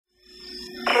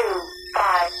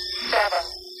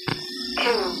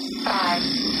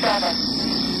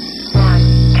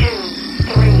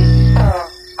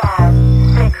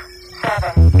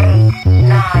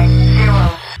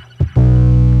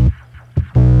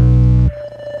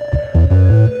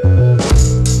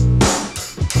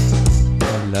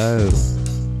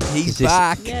He's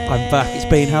back. I'm back. It's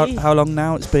been how long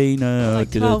now? It's been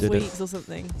like 12 weeks or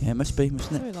something. Yeah, it must be,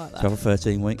 mustn't it? Something like that. 12 or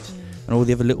 13 weeks. And all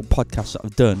the other little podcasts that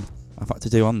I've done, I've had to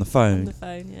do on the phone. On the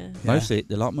phone, yeah. Mostly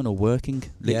the allotment or working,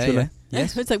 literally. Yeah.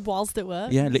 Yes. It's like whilst at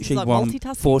work. Yeah, literally like one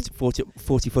multitasking.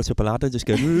 40 foot up a ladder, just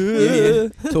going. Yeah.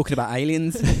 Talking about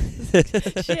aliens.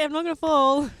 Shit, I'm not going to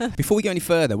fall. Before we go any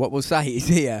further, what we'll say is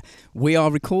here, we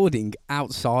are recording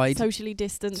outside. Socially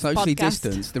distanced Socially podcast.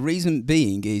 distanced. The reason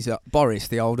being is Boris,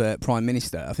 the old Prime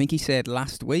Minister, I think he said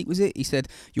last week, was it? He said,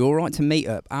 you're all right to meet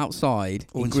up outside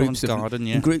Or in groups someone's of, garden,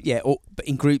 yeah.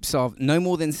 in groups of no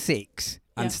more than 6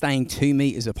 and staying 2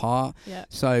 meters apart. Yeah.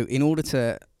 So in order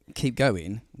to keep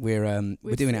going, we're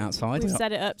doing it outside. We've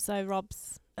set it up so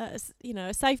Rob's,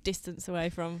 a safe distance away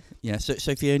from. Yeah. So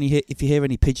if you hear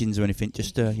any pigeons or anything,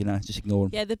 just just ignore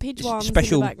them. Yeah, the pigeon ones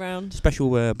Special- in the background.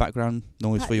 Special background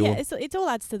noise for you all. It all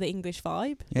adds to the English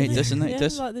vibe. Yeah, it does, doesn't it? Yeah, It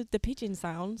does. like the pigeon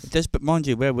sounds. It does, but mind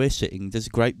you, where we're sitting, there's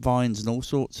grapevines and all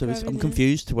sorts. So I'm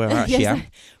confused to where I actually Yes,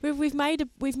 am. we've made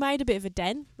a bit of a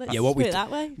den. Let's what put we it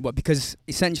that way. Well, because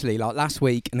essentially, like last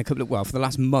week and for the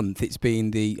last month, it's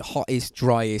been the hottest,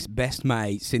 driest, best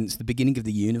made since the beginning of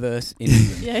the universe in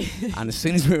England. Yeah. And as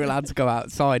soon as we're allowed to go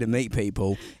outside and meet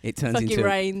people, it turns Fucking into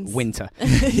rains. winter.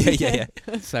 yeah.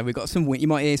 So we've got some wind. You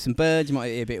might hear some birds, you might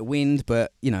hear a bit of wind,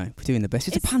 but we're doing the best.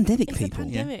 It's a pandemic, it's people. A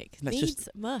pandemic. Yeah.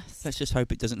 Must. Let's just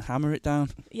hope it doesn't hammer it down.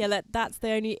 Yeah, that's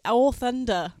the only. Or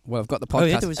thunder. Well, I've got the podcast. Oh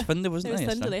yeah, there was thunder, wasn't There there?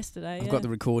 was thunder yesterday. I've got the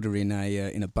recorder in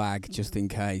a bag just in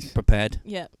case. Prepared.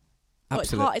 Yeah.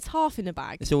 Absolutely. It's half in a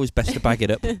bag. It's always best to bag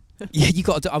it up. Yeah, you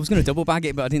got. I was going to double bag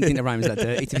it, but I didn't think the rain was that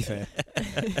dirty. To be fair. Do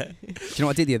you know what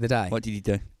I did the other day? What did you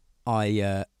do?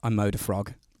 I mowed a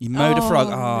frog. You mowed a frog.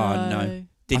 Oh No.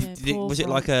 Was it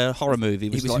poor like a horror movie?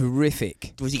 It was like,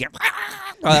 horrific. was he get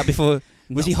like that before?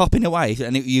 Was he hopping away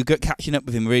and you got catching up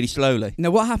with him really slowly?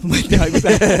 No, what happened with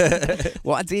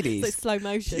what I did It's like is slow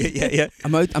motion. Yeah.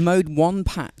 I mowed one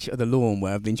patch of the lawn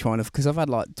where I've been trying to, because I've had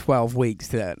like 12 weeks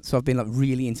to that, so I've been like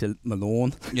really into my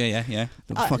lawn. Yeah.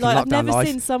 Fucking I've lockdown never life.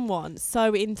 seen someone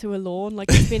so into a lawn. Like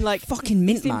it's been like Fucking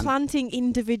mint, he's been man. planting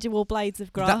individual blades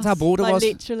of grass. That's how bored I was.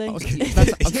 Literally.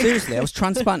 Seriously, I was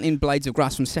transplanting blades of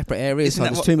grass from separate areas. Isn't So that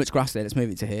there's what- too much grass there. Let's move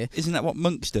it to here. Isn't that what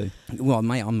monks do? Well,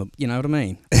 mate, you know what I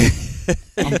mean.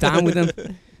 I'm down with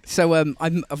them. So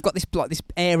I've got this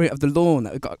area of the lawn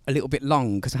that got a little bit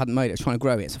long because I hadn't mowed it. I was trying to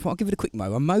grow it. So I thought I'll give it a quick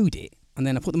mow. I mowed it. And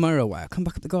then I put the mower away. I come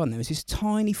back up the garden. There was this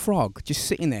tiny frog just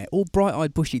sitting there, all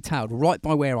bright-eyed, bushy-tailed, right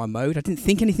by where I mowed. I didn't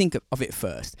think anything of it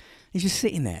first. He's just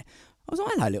sitting there. I was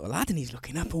like, hello, little lad. And he's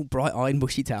looking up, all bright-eyed and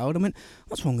bushy-tailed. I went,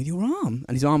 what's wrong with your arm?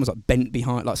 And his arm was like bent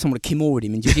behind, like someone had Kimura'd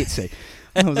him in jiu-jitsu.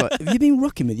 And I was like, have you been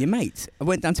rocking with your mates? I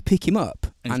went down to pick him up.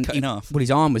 And he's cutting off. Well,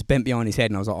 his arm was bent behind his head.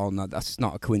 And I was like, oh, no, that's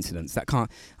not a coincidence. That can't.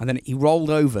 And then he rolled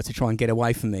over to try and get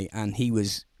away from me. And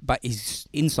but his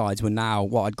insides were now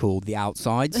what I'd call the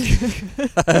outsides.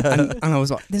 and I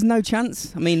was like, there's no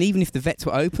chance. I mean, even if the vets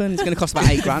were open, it's going to cost about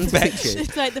 $8,000 to fix you.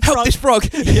 It's like the Help frog. this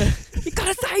frog! You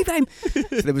gotta save him.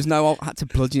 So there was I had to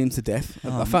bludgeon him to death.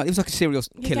 I felt it was like a serial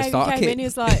killer starter He kit.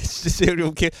 was like, It's the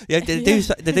serial kill. Yeah, they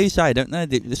do say, don't they?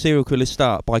 The serial killers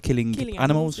start by killing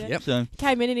animals. yeah. Yep. So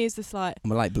came in and he was just like,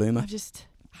 I'm a late bloomer.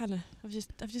 Hannah, I've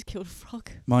just killed a frog.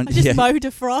 mine. I just Yeah. mowed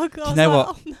a frog. Do you know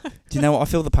what? Do you know what? I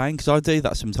feel the pain because I do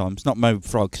that sometimes. Not mow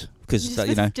frogs because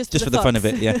just for the fun of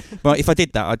it. Yeah. But if I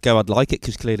did that, I'd like it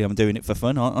because clearly I'm doing it for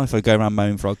fun. Aren't I? If I go around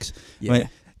mowing frogs. Yeah. Right.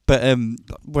 But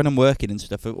when I'm working and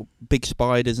stuff, big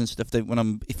spiders and stuff.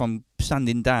 If I'm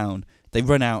sanding down, they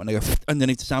run out and they go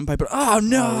underneath the sandpaper. Oh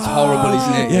no! Oh, it's horrible,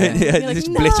 isn't it? Yeah, You're like, it's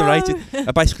no. obliterated.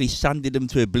 I basically sanded them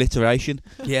to obliteration.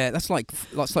 Yeah, that's like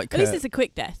At least it's a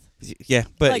quick death. Yeah,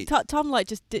 but Like Tom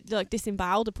just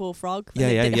disemboweled a poor frog. Yeah,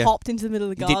 and yeah. hopped into the middle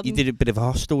of the garden. you did a bit of a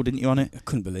hostel, didn't you, on it? I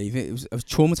couldn't believe it. I was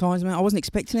traumatised, man. I wasn't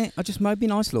expecting it. I just mowed my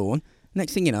nice lawn.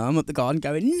 Next thing you know, I'm up the garden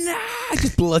going, nah,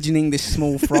 just bludgeoning this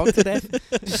small frog to death,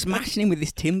 just smashing him with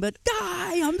this timber.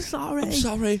 Die! I'm sorry. I'm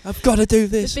sorry. I've got to do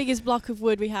the this. biggest block of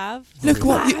wood we have. Look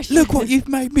what you've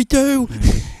made me do.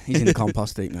 He's in the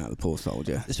compost heap now, the poor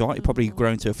soldier. It's alright. You'll probably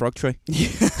grow into a frog tree.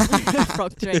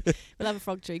 Frog tree. We'll have a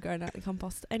frog tree growing out in the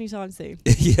compost anytime soon.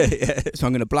 yeah. So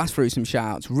I'm going to blast through some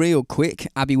shouts real quick.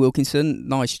 Abby Wilkinson,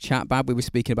 nice chat, Bab. We were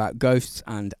speaking about ghosts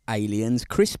and aliens.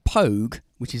 Chris Pogue,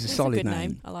 which is a It's solid a good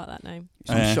name. I like that name.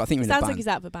 So I'm sure, I think we're in a Sounds band. like he's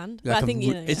out of a band. Like But I think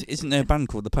you know. Isn't there a band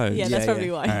called the Pogues? Yeah, that's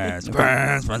probably why.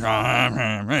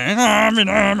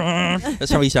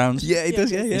 That's how he sounds. Yeah, he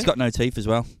does. Yeah, yeah. He's got no teeth as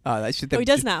well. Oh, that should. Oh, he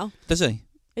does now. Does he?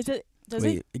 Is it? Does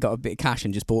Well, he? he got a bit of cash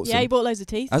and just bought Yeah, some. he bought loads of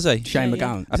teeth. Has he? Shane Yeah,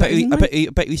 yeah. McGowan. I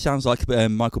bet he sounds like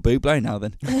Michael Bublé now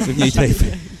then, with new teeth.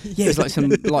 Yeah, it's like some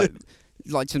like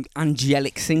like some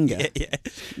angelic singer. Yeah.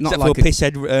 Not Except like for a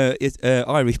pisshead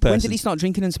Irish person. When did he start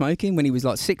drinking and smoking? When he was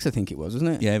like 6, I think it was,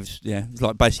 wasn't it? Yeah, it was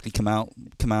like basically come out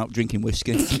drinking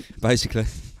whiskey, basically.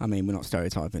 I mean, we're not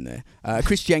stereotyping there.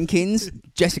 Chris Jenkins,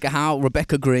 Jessica Howe,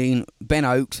 Rebecca Green, Ben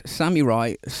Oakes, Sammy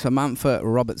Wright, Samantha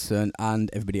Robertson, and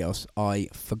everybody else I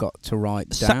forgot to write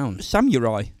down.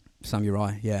 Samurai.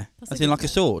 Samurai, yeah. As in like a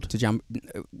sword? To jam.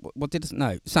 What did it?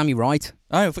 No, Sammy Wright.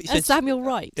 Oh, I thought you said Samuel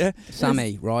Wright. Yeah.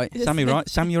 Sammy Wright. Sammy Wright.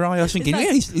 Samurai. I was thinking,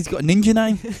 he's got a ninja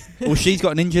name. Or she's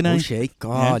got a ninja name. Or she.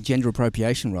 God, gender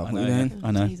appropriation, Rob. I know.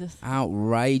 I know. Jesus.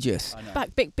 Outrageous.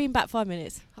 Been back 5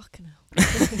 minutes. Fucking hell.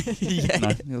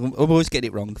 Yeah. No, I always get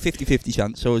it wrong. 50-50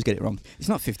 chance. I always get it wrong. It's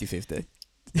not 50-50.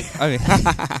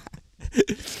 Okay.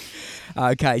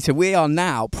 Okay, so we are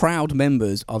now proud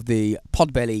members of the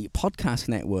Podbelly Podcast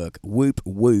Network, Whoop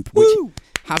Whoop, which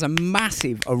has a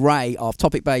massive array of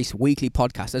topic-based weekly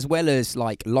podcasts, as well as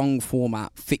like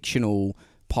long-format fictional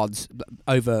pods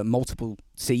over multiple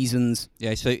seasons.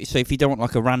 Yeah, so if you don't want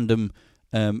like a random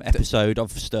episode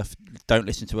of stuff, don't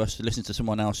listen to us. Listen to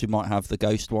someone else who might have the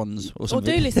ghost ones or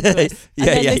something. Or do listen to us.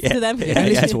 Listen to them. Yeah,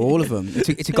 listen to all of them.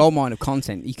 It's a goldmine of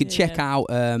content. You could check out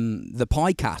the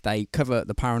Piecast. They cover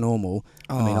the paranormal.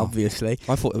 I mean, obviously.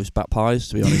 I thought it was about pies,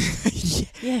 to be honest.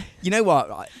 Yeah. You know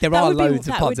what? There are loads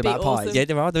of pods about pies. Yeah,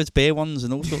 there are. There's beer ones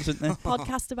and all sorts, isn't there?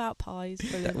 Podcast about pies.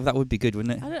 That would be good,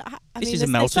 wouldn't it? This is a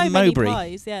Melton Mowbray.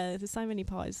 Pies. Yeah, there's so many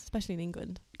pies, especially in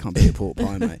England. Can't be a pork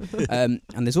pie, mate. And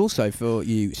there's also, for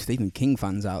you Stephen King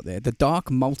fans out there, the Dark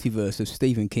Multiverse of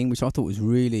Stephen King, which I thought was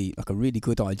really like a really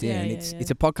good idea. And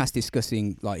it's a podcast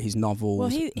discussing like his novels, well,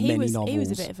 he novels. He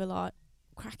was a bit of a like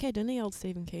crackhead, isn't he, old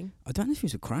Stephen King? I don't know if he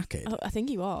was a crackhead. Oh, I think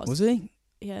he was. Was he?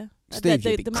 Yeah. Steve,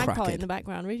 the magpie in the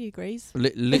background really agrees.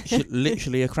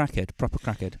 Literally a crackhead, proper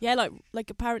crackhead. Yeah, like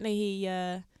apparently he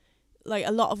like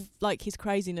a lot of like his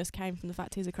craziness came from the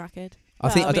fact he's a crackhead.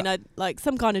 I mean, like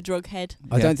some kind of drug head.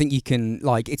 I don't think you can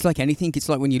like. It's like anything. It's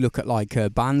like when you look at like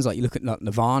bands, like you look at like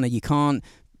Nirvana. You can't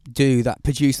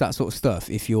produce that sort of stuff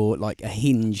if you're like a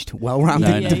hinged,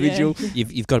 well-rounded individual. Yeah.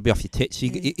 You've got to be off your tits.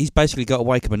 He's basically got to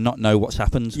wake up and not know what's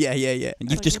happened. Yeah.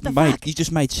 And you've just made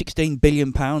 £16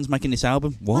 billion making this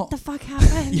album. What the fuck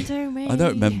happened to me? I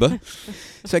don't remember.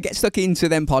 So get stuck into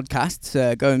them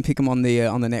podcasts. Go and pick them on the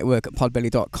network at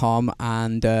podbelly.com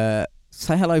and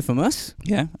say hello from us.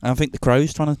 Yeah, I think the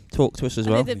Crow's trying to talk to us as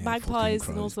well. The magpies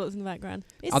and all sorts in the background.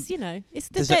 It's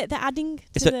they're adding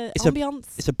to the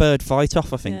ambience. It's a bird fight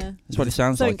off, I think. Yeah. That's what it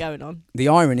sounds like. Something going on. The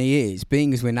irony is,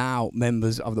 being as we're now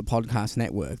members of the podcast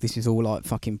network, this is all like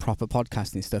fucking proper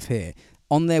podcasting stuff here.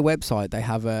 On their website, they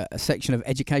have a section of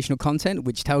educational content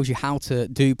which tells you how to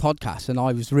do podcasts, and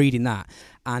I was reading that,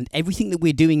 and everything that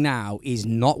we're doing now is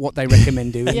not what they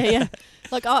recommend doing. Yeah.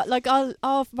 Like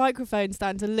our microphone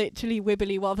stands are literally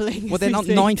wibbly wobbling. Well, they're not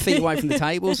 9 feet away from the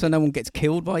table, so no one gets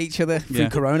killed by each other through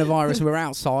coronavirus. We're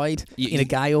outside in a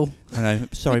gale. I know.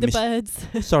 Sorry, birds.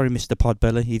 Sorry, Mr.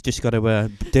 Podbelly. You've just got to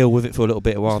deal with it for a little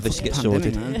bit while this gets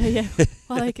sorted. Yeah.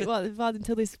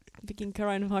 Until this freaking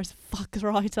coronavirus fucks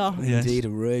right off. Yes.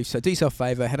 Indeed, so do yourself a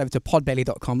favour, head over to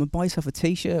podbelly.com and buy yourself a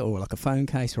t-shirt or like a phone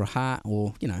case or a hat,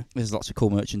 or there's lots of cool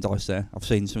merchandise there. I've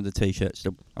seen some of the t-shirts.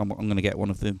 I'm going to get one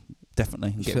of them.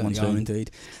 Definitely. Get one soon.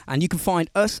 Indeed. And you can find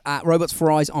us at Robots for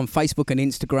Eyes on Facebook and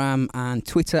Instagram, and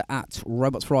Twitter at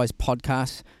Robots for Eyes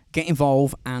Podcast. Get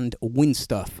involved and win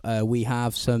stuff. We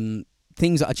have some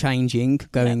things that are changing,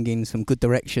 going in some good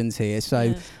directions here.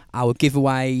 So our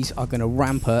giveaways are going to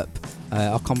ramp up.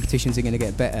 Our competitions are going to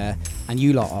get better. And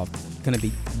you lot are going to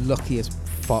be lucky as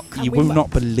fuck. You will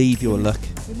not believe your luck.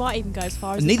 We might even go as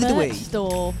far as neither the do we.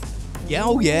 Store. Yeah,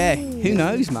 oh yeah. Who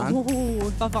knows, man? Ooh,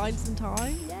 if I find some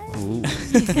time.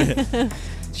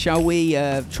 Shall we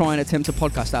try and attempt a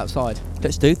podcast outside?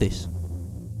 Let's do this.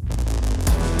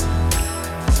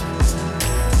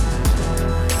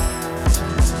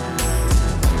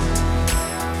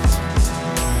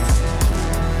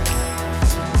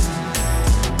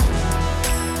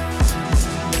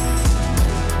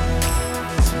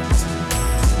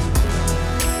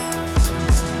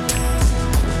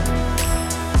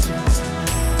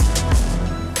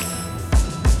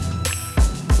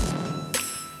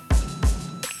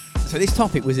 So this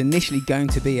topic was initially going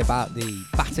to be about the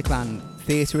Bataclan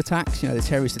theatre attacks, the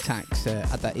terrorist attacks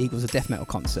at that Eagles of Death Metal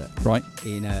concert, right,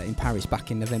 in Paris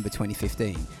back in November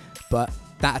 2015. But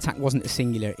that attack wasn't a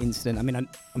singular incident. I mean,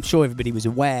 I'm sure everybody was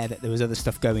aware that there was other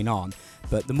stuff going on,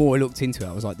 but the more I looked into it,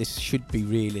 I was like, this should be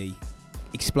really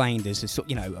explained as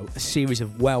a series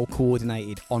of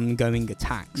well-coordinated, ongoing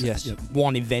attacks. Yes,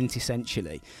 one event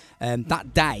essentially.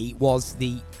 That day was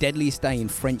the deadliest day in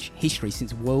French history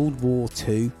since World War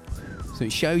II. So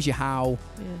it shows you how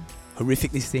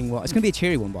horrific this thing was. It's going to be a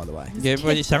cheery one, by the way. Yeah,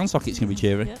 well, it sounds like it's going to be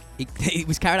cheery. Yeah. It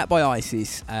was carried out by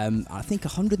ISIS. I think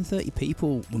 130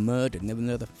 people were murdered, and there were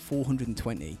another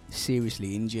 420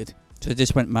 seriously injured. So they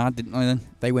just went mad, didn't they? Then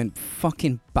they went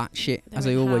fucking batshit, as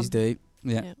they always do.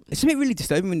 Yeah. It's something really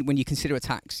disturbing when you consider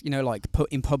attacks, like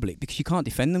put in public, because you can't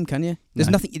defend them, can you? There's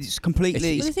nothing. It's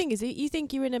completely. Well, the thing is, you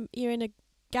think you're in a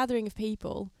gathering of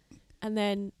people, and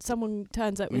then someone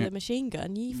turns up with a machine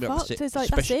gun. You fucked. It's like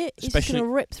that's it. It's just gonna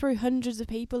rip through hundreds of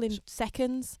people in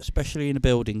seconds. Especially in a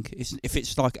building, if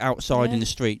it's like outside in the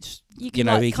streets, you can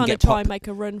he can get try and make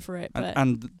a run for it,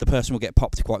 and the person will get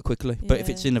popped quite quickly. Yeah. But if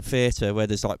it's in a theatre where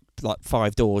there's like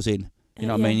 5 doors in. You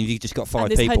know what I mean? If you've just got 5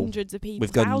 and there's people hundreds of people,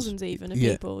 with guns, thousands even of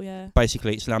people,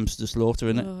 Basically, it's lambs to slaughter,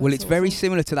 isn't it? Well, it's very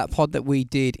similar to that pod that we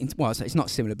did. It's not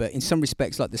similar, but in some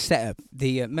respects, like the setup.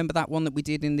 Remember that one that we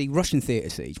did in the Russian theatre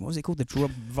siege? What was it called? The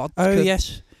Vodka? Oh,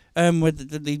 yes. Where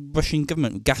the Russian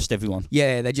government gassed everyone.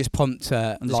 Yeah, they just pumped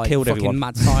and just killed fucking everyone.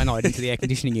 Mad cyanide into the air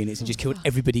conditioning units and just killed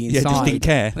everybody inside. Yeah, just didn't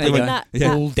care. They went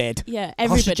all dead. Yeah,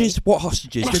 everybody. Hostages? What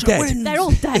hostages? They're dead. They're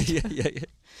all dead. yeah.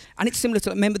 And it's similar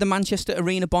to, remember the Manchester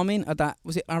Arena bombing?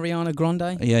 Was it Ariana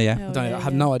Grande? Yeah. I don't know. I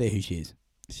have no idea who she is.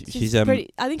 She's pretty.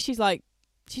 I think she's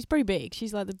pretty big.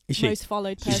 She's like the most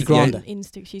followed person on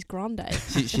Insta. She's grande.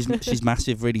 She's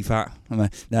massive, really fat. No.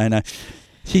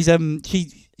 She's I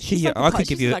could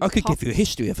give you a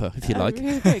history of her if you like.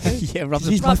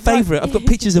 She's my favourite. I've got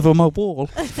pictures of her on my wall.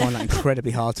 I find that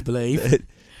incredibly hard to believe.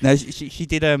 No, she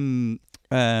did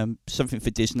something for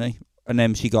Disney. And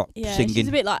then she got singing. She's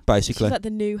a bit like basically. She's like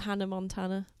the new Hannah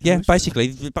Montana. Yeah, basically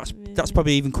that's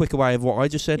probably even quicker way of what I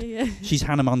just said. Yeah. She's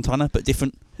Hannah Montana, but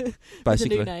different.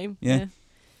 Basically, with a new name. Yeah.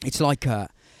 It's like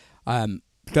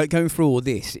going through all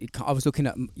this. I was looking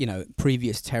at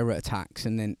previous terror attacks,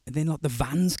 and then like the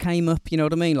vans came up. You know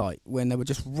what I mean? Like when they were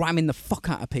just ramming the fuck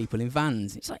out of people in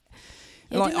vans. It's like,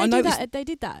 I noticed they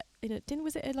did that.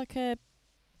 Was it like a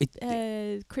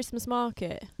Christmas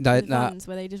market vans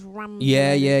where they just rammed.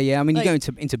 Yeah. I mean, you go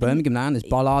into Birmingham now, and there's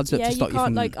bollards up to stop you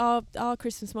from. Like our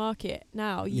Christmas market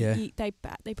now. They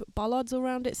put bollards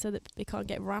around it so that they can't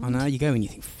get rammed. I know, you go and you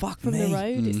think, fuck from me. the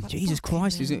road. It's like, Jesus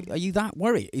Christ, are you that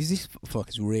worried? Is this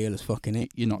as real as fucking it?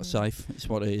 You're not safe. It's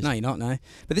what it is. No, you're not. No,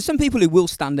 but there's some people who will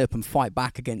stand up and fight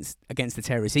back against the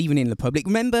terrorists, even in the public.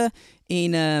 Remember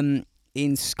in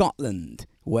Scotland,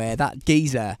 where that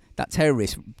geezer, that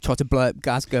terrorist, tried to blow up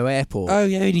Glasgow Airport. Oh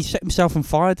yeah, and he set himself on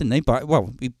fire, didn't he? But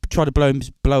he tried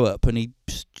to blow up, and he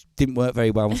didn't work very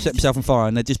well. Set himself on fire,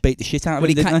 and they just beat the shit out of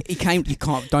him.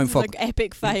 Don't fuck. Like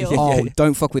epic fail.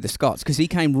 Don't fuck with the Scots, because he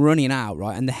came running out,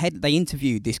 right? And they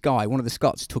interviewed this guy. One of the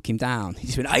Scots took him down. He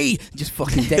just went, "Hey!" Just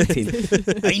fucking decked him.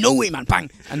 "Hey, no way, man!"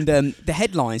 Bang. And the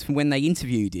headlines from when they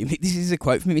interviewed him. This is a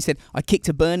quote from him. He said, "I kicked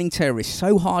a burning terrorist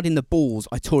so hard in the balls,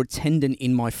 I tore a tendon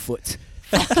in my foot."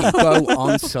 Fucking go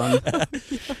on, son.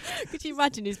 Could you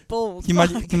imagine his balls? Can you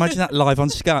imagine that live on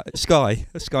Sky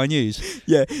News?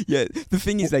 Yeah. The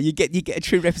thing is, though, you get a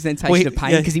true representation of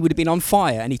pain, because he would have been on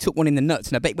fire and he took one in the nuts,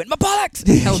 and I bet he went, "My bollocks!"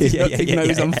 He held his nuts even though he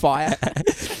was on fire.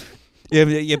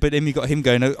 Yeah, but then you got him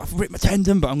going, "I've ripped my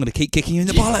tendon, but I'm going to keep kicking you in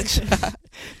the bollocks."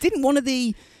 Didn't one of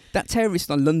that terrorist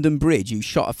on London Bridge who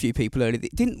shot a few people earlier,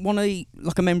 didn't want a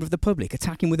member of the member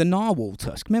attack him with a narwhal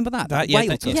tusk? Remember that?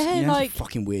 Whale tusk? Yeah, like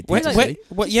fucking weird. Where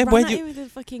you with a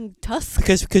fucking tusk?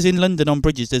 Because in London on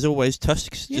bridges there's always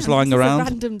tusks just lying around. A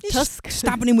random tusk.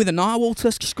 Stabbing him with a narwhal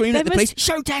tusk, screaming at the police,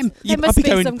 "Shoot him!" I'd be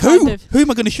going, who am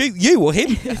I going to shoot? You or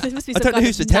him? I don't know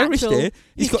who's the terrorist here.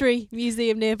 History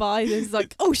museum nearby. There's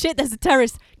like, oh shit, there's a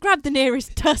terrorist. Grab the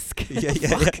nearest tusk. Yeah.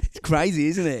 It's crazy,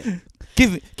 isn't it?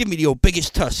 Give me your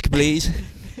biggest tusk, please.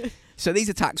 So these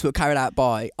attacks were carried out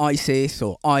by ISIS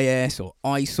or IS or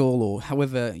ISIL or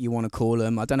however you want to call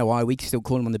them. I don't know why we can still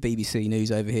call them on the BBC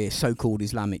News over here, so-called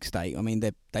Islamic State. I mean,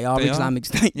 they are Islamic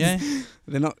State. Yeah.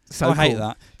 They're not so-called. I hate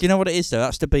that. Do you know what it is, though?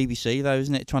 That's the BBC, though,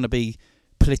 isn't it? Trying to be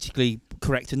politically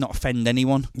correct and not offend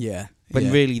anyone. Yeah.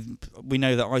 When really, we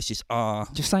know that ISIS are...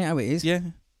 Just say it how it is. Yeah.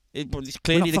 It's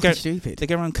clearly We're not fucking stupid. They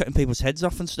go around cutting people's heads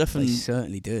off and stuff. They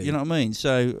certainly do. You know what I mean?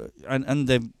 So, and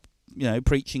they're...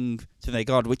 preaching to their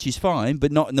God, which is fine,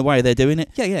 but not in the way they're doing it.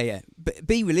 Yeah. But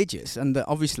be religious, and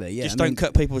obviously, Just don't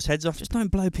cut people's heads off. Just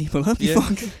don't blow people up. Yeah,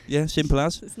 yeah, simple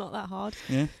as. It's not that hard.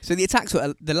 Yeah. So the attacks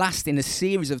were the last in a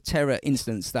series of terror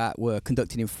incidents that were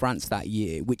conducted in France that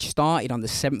year, which started on the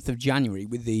 7th of January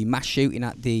with the mass shooting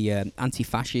at the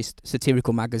anti-fascist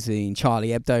satirical magazine Charlie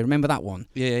Hebdo. Remember that one?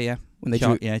 Yeah. When they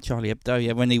Charlie Hebdo.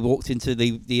 Yeah, when he walked into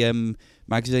the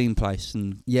magazine place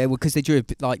and because they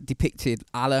depicted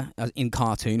Allah in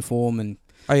cartoon form and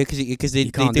because they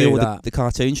did all the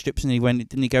cartoon strips and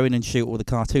didn't he go in and shoot all the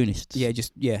cartoonists?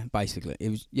 Basically it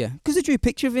was because they drew a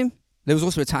picture of him. There was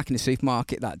also attack in the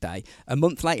supermarket that day. A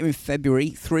month later in February,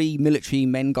 3 military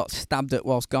men got stabbed at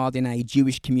whilst guarding a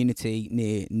Jewish community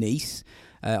near Nice.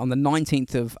 On the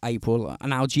 19th of April,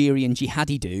 an Algerian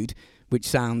jihadi dude, which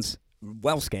sounds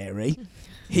well scary,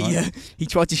 he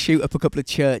tried to shoot up a couple of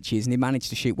churches and he managed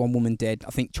to shoot one woman dead,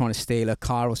 I think trying to steal a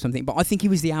car or something. But I think he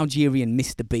was the Algerian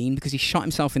Mr. Bean because he shot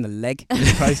himself in the leg.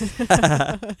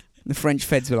 The French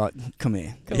feds were like, come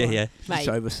here. Yeah. It's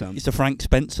over some. It's a Frank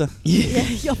Spencer. Yeah,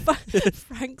 you're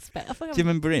Frank Spencer. Do you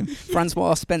remember him?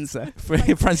 Francois Spencer.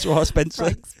 Francois Spencer.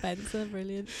 Frank Spencer,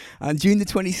 brilliant. And June the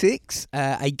 26th,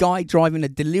 a guy driving a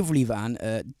delivery van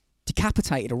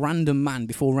decapitated a random man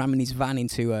before ramming his van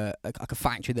into a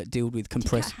factory that dealt with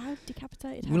compressed. How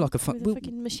decapitated? Well, like a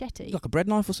fucking machete. Like a bread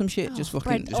knife or some shit. Just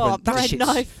fucking. Bread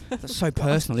knife. That's so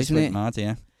personal, isn't it? Mad,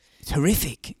 yeah. It's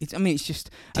horrific. It's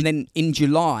just. And then in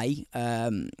July,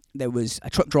 there was a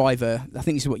truck driver. I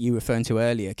think this is what you were referring to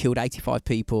earlier. Killed 85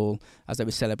 people as they were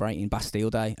celebrating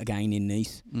Bastille Day again in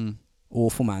Nice.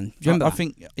 Awful, man. Do you remember? I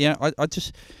think. Yeah.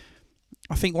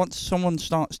 I think once someone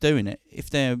starts doing it, if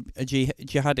they're a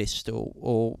jihadist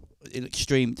or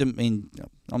extreme, doesn't mean,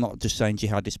 I'm not just saying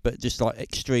jihadist, but just like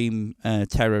extreme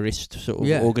terrorist sort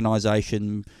of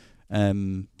organisation,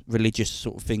 religious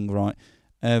sort of thing, right?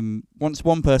 Once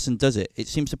one person does it, it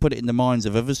seems to put it in the minds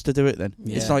of others to do it. Then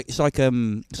it's like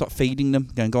feeding them,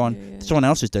 going, go on, someone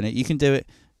else has done it, you can do it.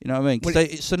 You know what I mean? Because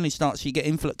it suddenly starts, you get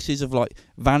influxes of like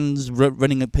vans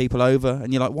running people over,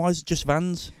 and you're like, why is it just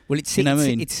vans? Well, it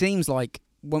seems like,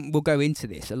 when we'll go into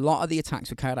this, a lot of the attacks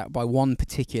were carried out by one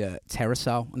particular terror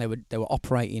cell, and they were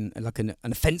operating like an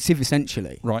offensive,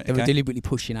 essentially. Right. They were deliberately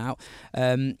pushing out.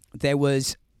 There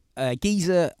was a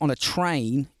geezer on a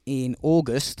train in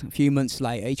August, a few months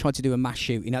later. He tried to do a mass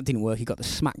shooting. That didn't work. He got the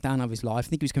smackdown of his life. I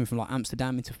think he was coming from like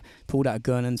Amsterdam, pulled out a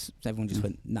gun, and everyone just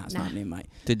went, "Nah, it's not happening, mate."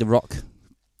 Did The Rock?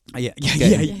 Yeah.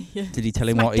 Did he tell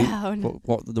him what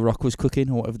The Rock was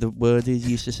cooking, or whatever the word he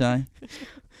used to say?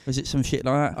 Was it some shit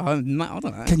like that? I don't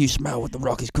know. Can you smell what The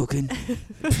Rock is cooking?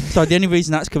 So the only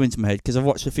reason that's coming to my head, because I've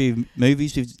watched a few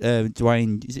movies with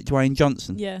Dwayne. Is it Dwayne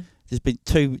Johnson? Yeah. There's been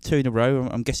two in a row.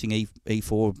 I'm guessing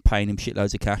E4 paying him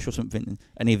shitloads of cash or something in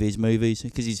any of his movies,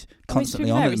 because he's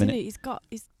constantly on at the minute.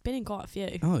 He's been in quite a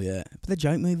few. Oh yeah, but they're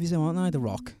joke movies, though, aren't they? The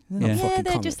Rock.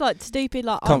 They're just like stupid.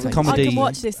 Like I can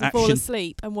watch this and fall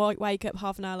asleep and wake up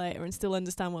half an hour later and still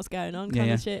understand what's going on.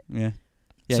 Kind of shit. Yeah.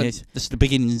 Yeah, so the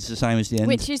beginning's the same as the end.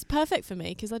 Which is perfect for me,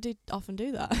 because I do often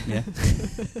do that. Yeah,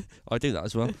 I do that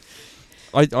as well.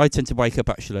 I tend to wake up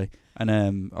actually,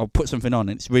 and I'll put something on,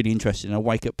 and it's really interesting. I'll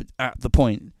wake up at the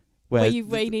point where you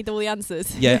need all the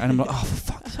answers. Yeah, and I'm like, oh,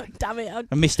 for fuck's sake. Damn it.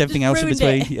 I missed everything else in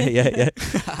between. Yeah.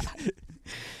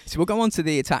 So we'll go on to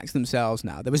the attacks themselves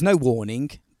now. There was no warning,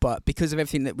 but because of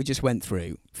everything that we just went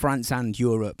through, France and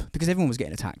Europe, because everyone was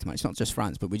getting attacked, man. It's not just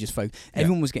France, but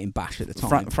everyone was getting bashed at the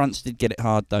time. France did get it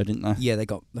hard though, didn't they? Yeah, they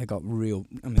got real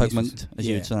pugment, as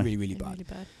you would say. Really bad.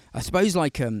 I suppose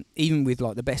even with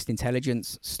like the best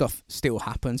intelligence, stuff still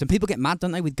happens, and people get mad,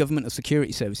 don't they, with government or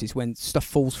security services when stuff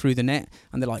falls through the net,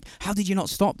 and they're like, "How did you not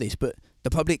stop this?" But the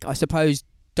public, I suppose,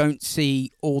 don't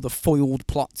see all the foiled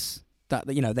plots that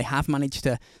they have managed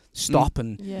to stop.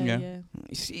 And you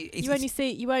only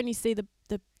see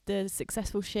the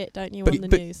successful shit, don't you, on the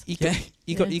news?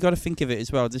 You got to think of it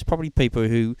as well. There's probably people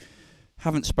who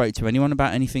haven't spoke to anyone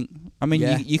about anything. I mean,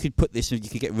 you could put this, you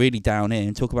could get really down here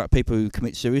and talk about people who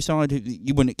commit suicide who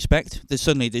you wouldn't expect.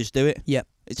 Suddenly they just do it. Yep.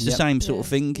 It's the same sort of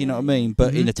thing, you know what I mean?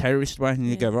 But in a terrorist way, and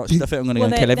you go, right, stuff it, I'm going to go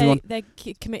and kill everyone. They're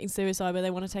committing suicide, but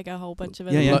they want to take a whole bunch of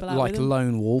other people out like with them.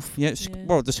 Lone Wolf.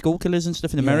 Well, the school killers and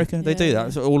stuff in America, they do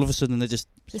that. So all of a sudden, they're just,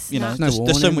 there's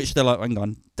so much they're like, hang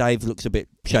on, Dave looks a bit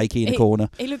shaky in the corner.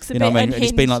 He looks a bit unhinged. And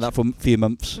it's been like that for a few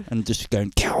months, and just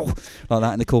going, cow, like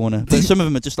that in the corner. But some of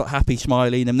them are just like happy,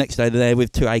 smiley, and the next day they're there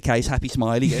with 2 AKs, happy,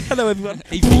 smiley, going, hello everyone.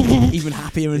 even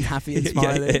happier and happy and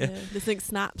smiley. The thing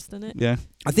snaps, doesn't it? Yeah.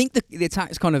 I think the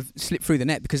attacks kind of slipped through the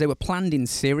net because they were planned in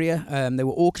Syria. They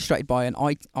were orchestrated by an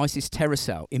ISIS terror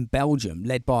cell in Belgium,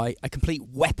 led by a complete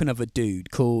weapon of a dude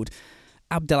called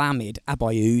Abdelhamid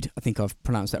Abayoud. I think I've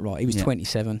pronounced that right. He was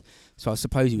 27, so I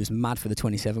suppose he was mad for the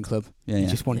 27 Club. He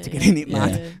just wanted to get in it, man.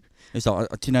 Yeah. It's like,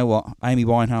 do you know what? Amy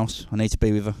Winehouse, I need to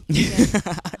be with her.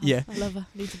 I love her.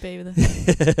 I need to be with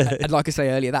her. And like I say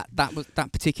earlier, that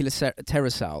particular terror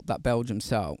cell, that Belgium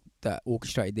cell that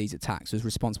orchestrated these attacks, was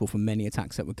responsible for many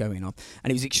attacks that were going on.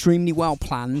 And it was extremely well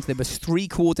planned. There was 3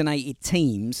 coordinated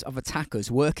teams of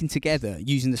attackers working together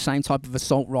using the same type of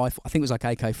assault rifle. I think it was like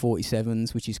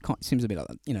AK-47s, which seems a bit like,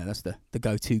 that's the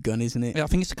go-to gun, isn't it? Yeah, I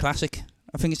think it's a classic.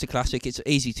 It's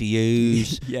easy to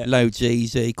use, loads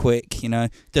easy, quick,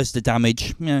 does the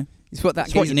damage, It's what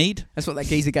That's what you need. That's what that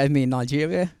geezer gave me in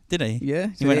Nigeria. Did he? Yeah.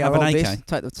 You went to have an AK?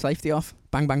 Take the safety off.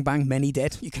 Bang, bang, bang. Many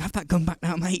dead. You can have that gun back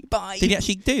now, mate. Bye. Did he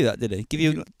actually do that, did he? Give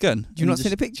you a gun? Do you not see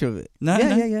the picture of it? No,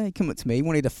 yeah, no. Yeah. He come up to me. He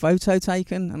wanted a photo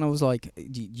taken. And I was like...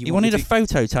 You wanted a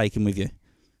photo taken with you?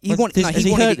 He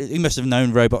must have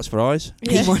known Robots for Eyes.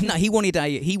 Yeah. He wanted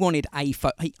a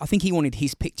photo. I think he wanted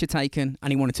his picture taken,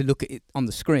 and he wanted to look at it on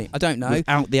the screen. I don't know.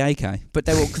 Without the AK? But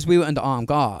they were, because we were under armed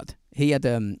guard. He had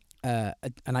an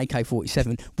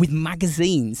AK-47 with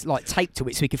magazines like taped to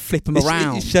it, so he could flip them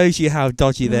around. It shows you how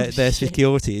dodgy their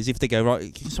security is. If they go,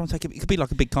 right, can someone take it? It could be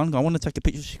like a big con guy. I want to take a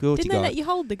picture of security Didn't guy. they let you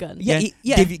hold the gun? Yeah.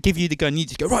 Give you the gun. You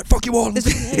just go, right, fuck you all.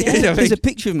 There's a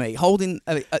picture of me holding.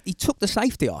 He took the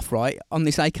safety off, right, on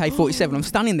this AK-47. I'm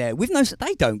standing there with no.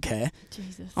 They don't care.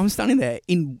 Jesus. I'm standing there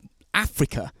in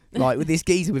Africa, like with this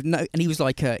geezer with no, and he was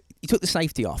like, he took the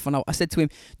safety off, and I said to him,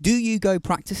 "Do you go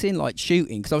practicing like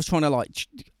shooting?" Because I was trying to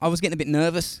I was getting a bit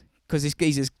nervous because this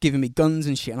geezer's giving me guns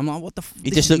and shit, and I'm like, "What the?"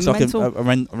 He just looks like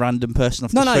a random person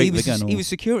off the street with a gun. He was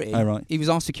security. Oh right. He was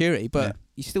our security, but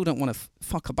you still don't want to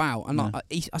fuck about. And I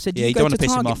said, "Yeah, you don't want to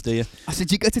piss him off, do you?" I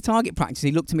said, "You go to target practice."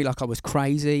 He looked at me like I was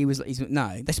crazy. He's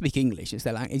no, they speak English. He's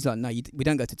like, "No, we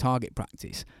don't go to target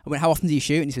practice." I went, "How often do you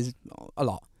shoot?" And he says, "A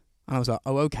lot." And I was like,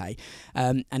 oh, okay.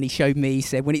 And he showed me, he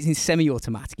said, when it's in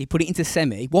semi-automatic, he put it into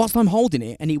semi, whilst I'm holding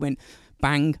it, and he went,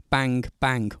 bang, bang,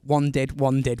 bang, one dead,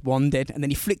 one dead, one dead. And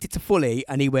then he flicked it to fully,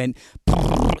 and he went,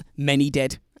 many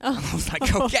dead. Oh. And I was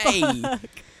like, okay.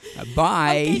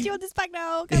 Bye. Okay, do you want this back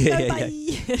now? Bye.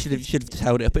 Should have just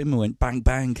held it up at him and went bang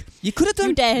bang. You could have done.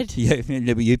 You're dead. Yeah,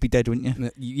 but you'd be dead, wouldn't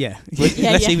you? Yeah.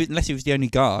 Unless he was the only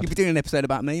guard. You'd be doing an episode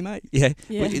about me, mate. Yeah.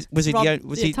 Was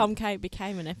he Tom Kate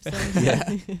became an episode.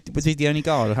 Yeah. Was he the only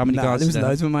guard, or how many guards? There was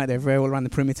loads of them, mate. They were all around the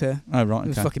perimeter. Oh right. There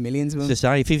was fucking millions of them. To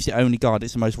say, if he was the only guard,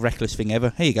 it's the most reckless thing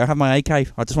ever. Here you go, have my AK.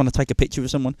 I just want to take a picture of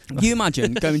someone. You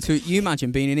imagine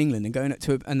being in England and going up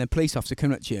to and the police officer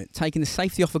coming up to you, taking the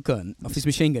safety off a gun, off his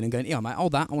machine gun, and going, "Yeah, mate,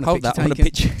 hold that. I want a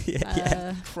picture."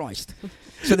 Yeah. Christ.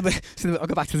 So I'll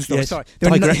go back to the story. Yes. Sorry.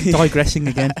 Digressing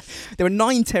again. There were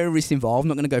 9 terrorists involved. I'm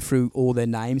not going to go through all their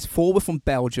names. 4 were from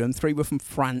Belgium, 3 were from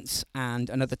France,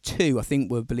 and another 2, I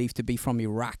think, were believed to be from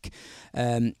Iraq.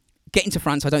 Getting to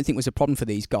France, I don't think was a problem for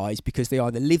these guys because they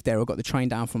either lived there or got the train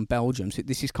down from Belgium. So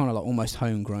this is kind of like almost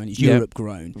homegrown. It's Europe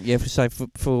grown. Yeah, so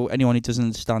for anyone who doesn't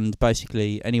understand,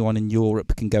 basically anyone in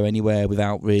Europe can go anywhere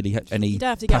without really any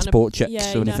passport checks or anything like that.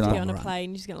 Yeah, you don't have to get on a plane.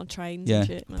 You just get on trains and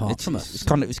shit.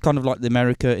 It's kind of like the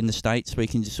America in the States where you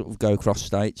can just sort of go across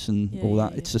states and all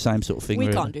that. It's the same sort of thing. We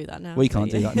really. can't do that now. We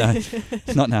can't do that.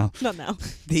 No, not now. Not now.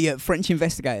 The French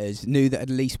investigators knew that at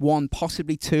least 1,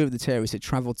 possibly 2 of the terrorists had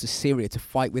travelled to Syria to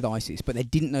fight with ISIS, but they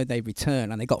didn't know they'd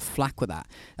return, and they got flack with that.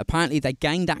 Apparently, they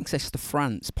gained access to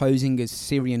France, posing as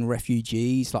Syrian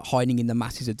refugees, like hiding in the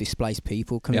masses of displaced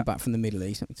people coming back from the Middle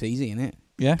East. It's easy, isn't it?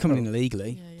 Yeah, coming in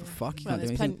illegally. Yeah. Fuck, you well, can't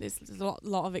do anything. There's a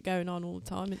lot of it going on all the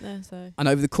time, isn't there? So. And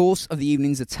over the course of the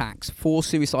evening's attacks, 4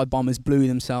 suicide bombers blew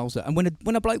themselves up. And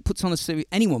when a bloke puts on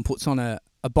anyone puts on a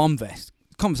bomb vest,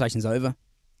 conversation's over.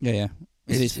 Yeah.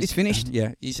 It's finished.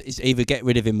 Yeah, it's either get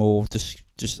rid of him or just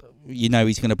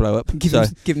he's going to blow up.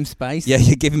 Give him space. Yeah,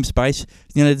 you give him space.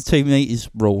 The 2 meters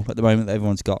rule at the moment that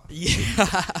everyone's got.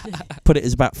 Yeah. Put it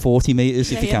as about 40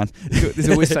 meters if you can. There's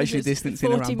always social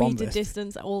distancing around bomb 40 metre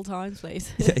distance at all times,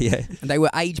 please. Yeah. And they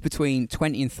were aged between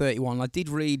 20 and 31. I did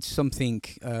read something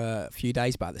a few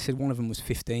days back that said one of them was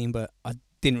 15, but I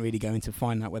didn't really go into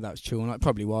find out whether that was true or not. It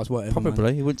probably was, whatever.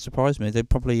 Probably, it wouldn't surprise me. They'd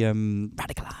probably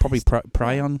radicalised.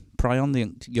 prey on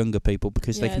the younger people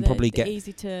because they can probably get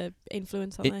easy to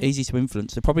influence. Aren't they? Easy to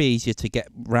influence. They're probably easier to get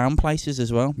round places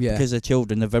as well because they're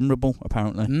children. They're vulnerable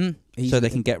apparently, so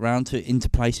they can get round into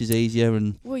places easier.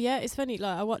 And well, yeah, it's funny.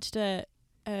 Like I watched a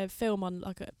film on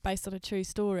based on a true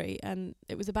story, and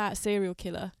it was about a serial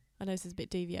killer. I know this is a bit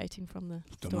deviating from the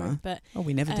story, but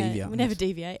we never deviate. We never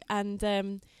deviate, and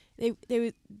the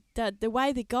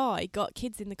way the guy got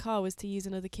kids in the car was to use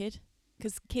another kid,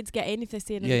 because kids get in if they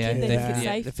see another kid, they think it's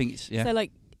safe. They think it's,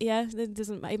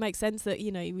 So it makes sense that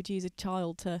he would use a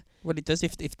child to. Well, it does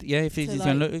if he's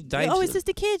going to look. Dave's, it's just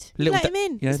a kid. Let him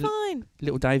in. It's fine.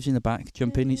 Little Dave's in the back.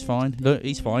 Jump in. He's fine. Look,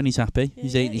 he's fine. He's happy.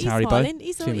 He's eating his Haribo.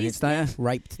 He's 2 minutes later,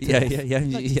 raped.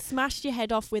 Yeah. Smashed your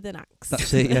head off with an axe.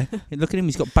 That's it. Yeah. Look at him.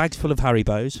 He's got bags full of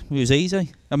Haribos. It was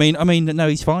easy. I mean, no,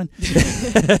 he's fine.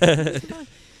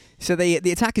 So the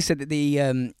attackers said that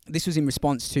this was in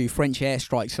response to French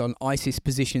airstrikes on ISIS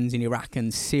positions in Iraq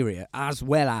and Syria, as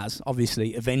well as,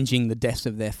 obviously, avenging the deaths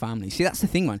of their families. See, that's the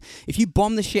thing, man. If you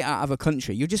bomb the shit out of a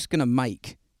country, you're just going to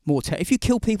make more if you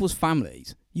kill people's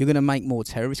families, you're going to make more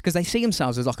terrorists, because they see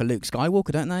themselves as like a Luke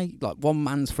Skywalker, don't they? Like one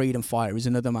man's freedom fighter is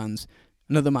another man's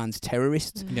another man's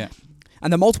terrorist. Yeah.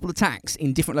 And the multiple attacks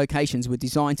in different locations were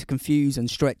designed to confuse and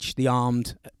stretch the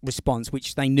armed response,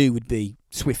 which they knew would be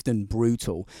swift and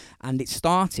brutal. And it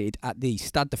started at the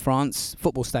Stade de France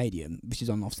football stadium, which is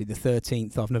on obviously the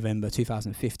 13th of November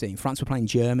 2015. France were playing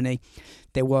Germany.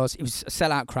 It was a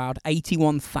sellout crowd,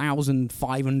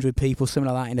 81,500 people,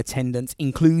 something like that, in attendance,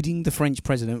 including the French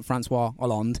president, Francois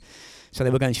Hollande. So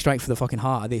they were going straight for the fucking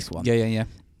heart of this one. Yeah.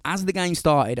 As the game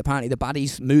started, apparently the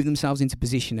baddies moved themselves into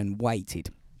position and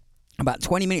waited. About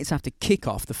 20 minutes after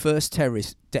kick-off, the first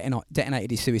terrorist detonated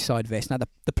his suicide vest. Now,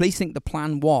 the police think the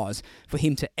plan was for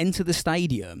him to enter the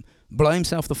stadium, blow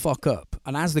himself the fuck up,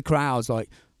 and as the crowds,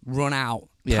 run out,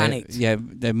 panicked. Yeah,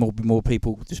 there will be more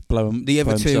people just blow them. The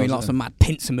other two, in lots of mad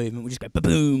pincer movement, would just go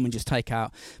ba-boom and just take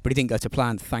out. But it didn't go to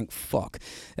plan, thank fuck.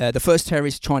 The first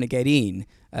terrorist trying to get in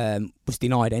was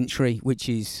denied entry, which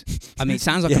is, I mean, it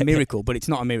sounds like a miracle, but it's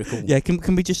not a miracle. Yeah,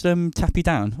 can we just tap you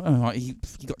down? Oh, right, you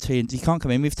got TNT. You can't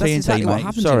come in with TNT, exactly mate. What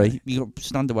happened, sorry, you got to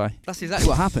stand away. That's exactly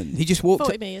what happened. He just walked.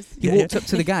 40 meters. He walked up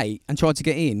to the gate and tried to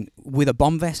get in with a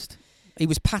bomb vest. He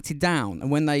was patted down,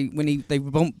 and when they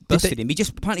busted him, he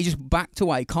apparently just backed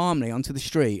away calmly onto the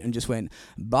street and just went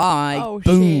bye. Oh,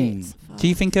 boom. Shit. Do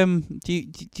you think? Do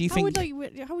you think?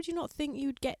 How would you not think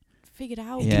you'd get figured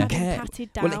out? Yeah.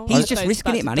 Patted down. Well, he's just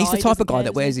risking it, man. He's the type of guy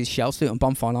that wears his shell suit on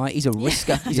bonfire night. He's a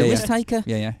risker. He's a risk taker.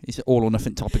 Yeah. He's an all or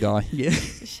nothing type of guy. Yeah.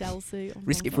 Shell suit.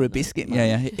 Risk it for a biscuit,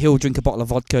 man. Yeah. He'll drink a bottle of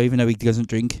vodka even though he doesn't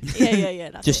drink. Yeah.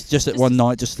 That's just at one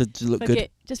night, just to look good.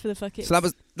 Just for the fuck it. So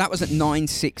that was at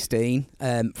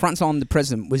 9:16. Francois, the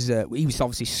president, was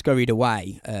obviously scurried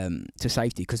away to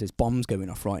safety because there's bombs going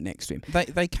off right next to him.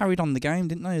 They carried on the game,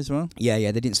 didn't they, as well? Yeah,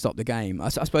 they didn't stop the game. I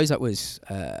suppose that was.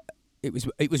 It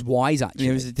was wise, actually.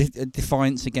 Yeah, it was a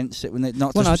defiance against it, when they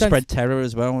not just spread terror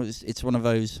as well. It's one of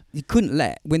those. You couldn't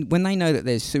let when they know that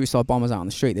there's suicide bombers out on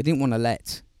the street. They didn't want to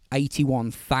let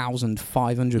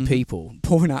 81,500 people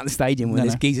pouring out the stadium when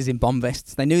there's geezers in bomb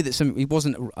vests. They knew that it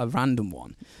wasn't a random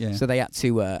one, so they had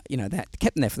to, they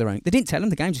kept them there for their own. They didn't tell them.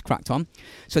 The game just cracked on.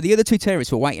 So the other two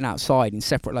terrorists were waiting outside in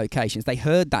separate locations. They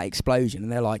heard that explosion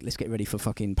and they're like, "Let's get ready for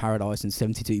fucking Paradise and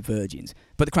 72 Virgins."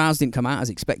 But the crowds didn't come out as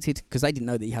expected because they didn't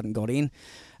know that he hadn't got in.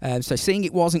 So seeing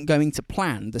it wasn't going to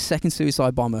plan, the second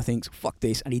suicide bomber thinks, fuck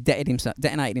this, and he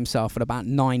detonated himself at about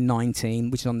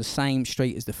 9:19, which is on the same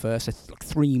street as the first, so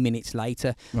 3 minutes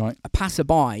later. Right. A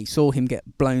passerby saw him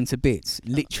get blown to bits,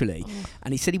 literally,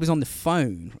 and he said he was on the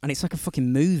phone, and it's like a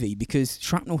fucking movie because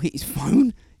shrapnel hit his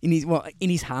phone in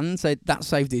his hand, so that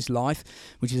saved his life,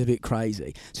 which is a bit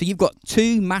crazy. So you've got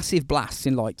two massive blasts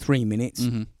in 3 minutes.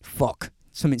 Mm-hmm. Fuck.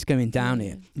 Something's going down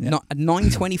here. Yeah. Not at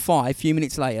 9:25, a few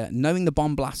minutes later, knowing the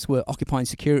bomb blasts were occupying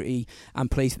security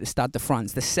and police at the Stade de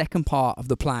France, the second part of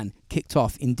the plan kicked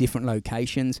off in different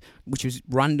locations, which was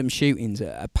random shootings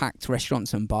at packed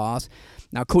restaurants and bars.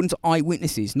 Now, according to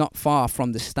eyewitnesses, not far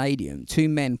from the stadium, two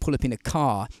men pull up in a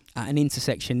car at an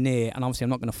intersection near, and obviously I'm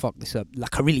not going to fuck this up, La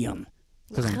Carillon.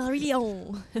 Okay.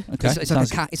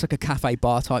 It's like a cafe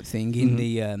bar type thing in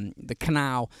the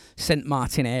Canal Saint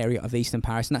Martin area of Eastern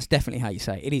Paris, and that's definitely how you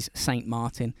say it. It is Saint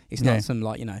Martin. It's not some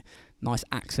nice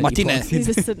accent. Martinez. He's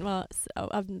a Saint Martin.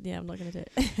 I'm not going to do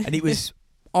it. And it was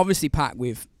obviously packed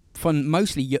with fun,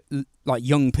 mostly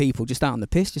young people just out on the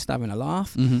piss, just having a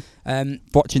laugh. Mm-hmm.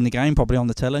 Watching the game probably on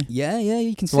the telly. Yeah,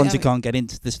 you can see the ones who can't get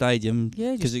into the stadium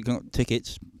because they've got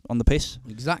tickets on the piss.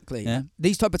 Exactly. Yeah.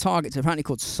 These type of targets are apparently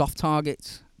called soft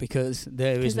targets because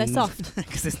they're soft.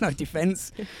 Because there's no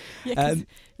defence. They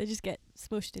just get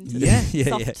smushed into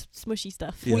soft, smushy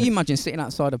stuff. Well, you imagine sitting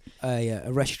outside a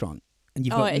restaurant and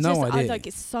you've got no idea.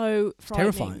 It's so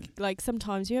frightening. Terrifying. Like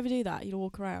sometimes you ever do that, you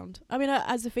walk around. I mean,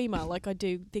 as a female, I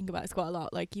do think about this quite a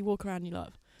lot. Like you walk around,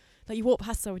 and you walk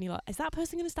past someone, you're like, is that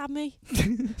person going to stab me?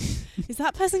 Is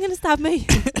that person going to stab me?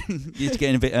 You're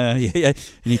getting a bit,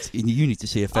 You need to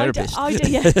see a therapist. I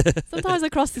do, yeah. Sometimes I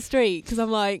cross the street because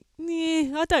I'm like,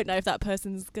 I don't know if that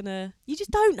person's going to... You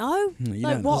just don't know.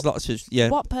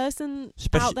 What person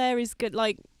out there is good?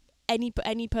 Like,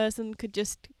 any person could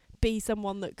just be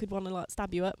someone that could want to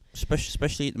stab you up.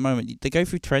 Especially at the moment. They go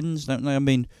through trends, don't they? I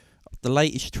mean, the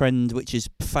latest trend, which is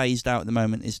phased out at the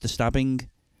moment, is the stabbing.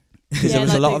 Because there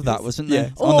was a lot of that, wasn't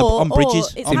there? On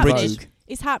bridges.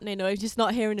 It's happening, or just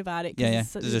not hearing about it. Yeah.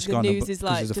 The news is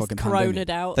just corona'd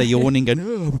out. They're yawning and,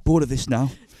 we're bored of this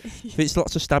now. It's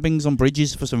lots of stabbings on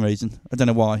bridges for some reason. I don't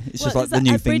know why. It's just the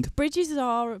new thing. Bridges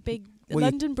are a big...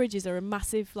 London bridges are a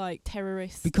massive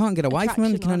terrorist. We can't get away from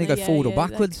them. We can only go forward or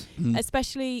backwards.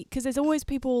 Especially because there's always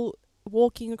people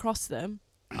walking across them,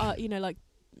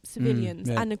 civilians,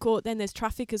 and of course then there's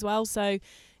traffic as well. So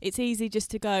it's easy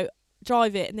just to go,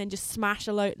 drive it and then just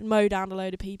mow down a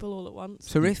load of people all at once.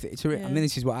 Terrific. Yeah. I mean,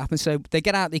 this is what happens. So they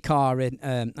get out the car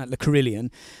at Le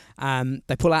Carillon.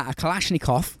 They pull out a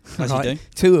Kalashnikov, as you do.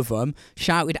 2 of them,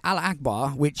 shouted Allah Akbar,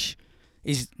 which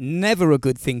is never a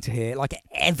good thing to hear, like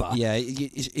ever. Yeah,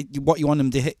 what you want them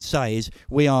to say is,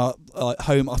 we are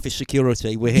Home Office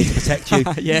security, we're here to protect you.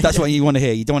 That's what you want to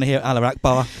hear. You don't want to hear Allah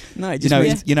Akbar. No, you know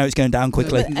it's going down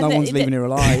quickly. No one's leaving here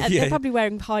alive. They're probably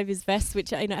wearing high-vis vests,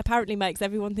 which apparently makes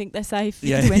everyone think they're safe.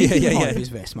 Yeah. High-vis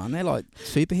vests, man. They're like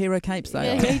superhero capes.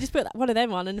 Yeah, you just put one of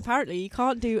them on, and apparently you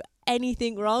can't do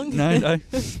anything wrong. No.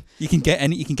 You can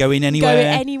go in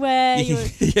anywhere. You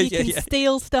can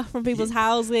steal stuff from people's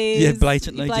houses. Yeah,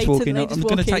 blatantly just walking up. I'm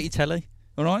going to take your telly.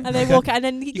 All right. And they walk out, and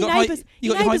then your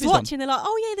neighbours watching. They're like,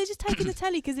 "Oh yeah, they're just taking the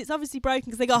telly because it's obviously broken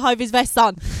because they got high-vis vests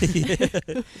on."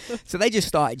 So they just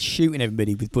started shooting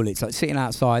everybody with bullets, like sitting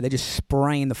outside. They're just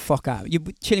spraying the fuck out. You're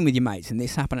chilling with your mates, and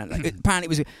this happened. Apparently, it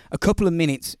was a couple of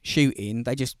minutes shooting.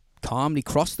 They just calmly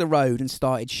crossed the road and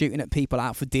started shooting at people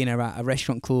out for dinner at a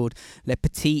restaurant called Le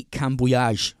Petit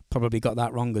Camboyage. Probably got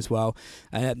that wrong as well.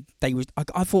 I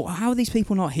thought, how are these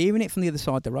people not hearing it from the other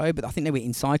side of the road? But I think they were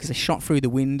inside because they shot through the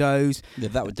windows. Yeah,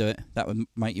 that would do it. That would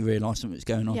make you realise something was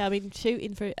going on. Yeah, I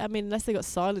mean, unless they got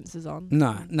silencers on.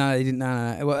 No, they didn't.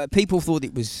 No. Well, people thought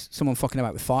it was someone fucking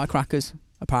about with firecrackers.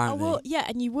 Apparently. Oh, well, yeah,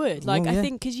 and you would. I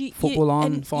think because football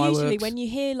on, fireworks. Usually when you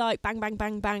hear like bang, bang,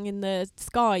 bang, bang in the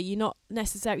sky, you're not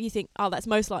necessarily, you think, oh, that's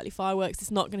most likely fireworks. It's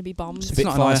not going to be bombs. It's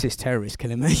not an ISIS terrorist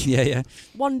killing me. Yeah.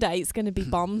 One day it's going to be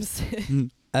bombs.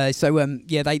 They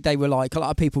were like, a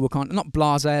lot of people were kind of not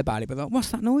blasé about it, but like,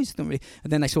 what's that noise? Not really.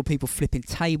 And then they saw people flipping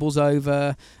tables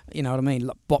over, you know what I mean?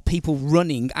 But people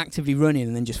actively running,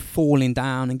 and then just falling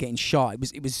down and getting shot.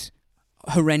 It was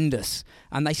horrendous,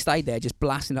 and they stayed there just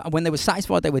blasting. When they were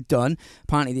satisfied they were done,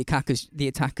 apparently the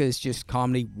attackers just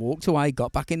calmly walked away,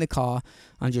 got back in the car,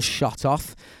 and just shot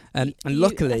off.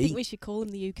 Luckily, I think we should call them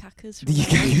the Ukakers. The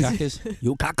Ukakers.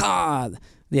 Ukaka.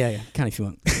 Yeah, can if you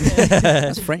want.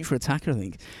 That's French for attacker, I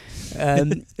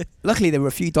think. Luckily, there were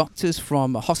a few doctors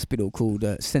from a hospital called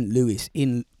St. Louis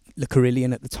in Le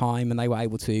Carillon at the time, and they were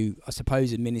able to, I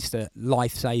suppose, administer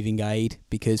life-saving aid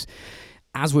because,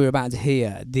 as we were about to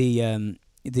hear, the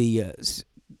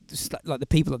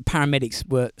people, the paramedics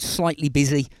were slightly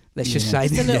busy. Let's just say,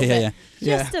 just a little bit.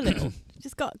 Just a little.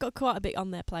 Just got quite a bit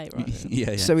on their plate, right?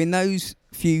 Yeah. So in those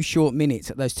few short minutes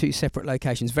at those 2 separate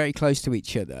locations, very close to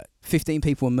each other, 15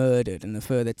 people were murdered and a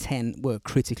further 10 were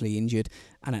critically injured.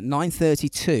 And at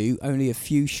 9:32, only a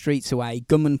few streets away,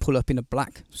 gunmen pull up in a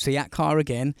black Seat car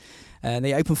again.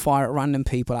 They open fire at random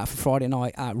people out for Friday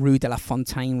night at Rue de la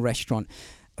Fontaine restaurant.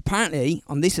 Apparently,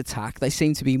 on this attack, they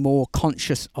seemed to be more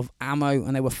conscious of ammo,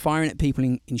 and they were firing at people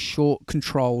in short,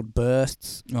 controlled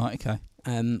bursts. Right, okay.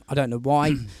 I don't know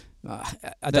why.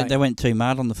 They went too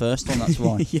mad on the first one, that's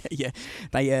why. Yeah.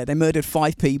 They murdered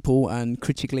 5 people and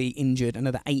critically injured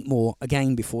another 8 more,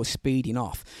 again, before speeding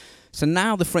off. So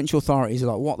now the French authorities are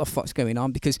like, what the fuck's going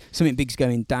on? Because something big's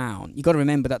going down. You've got to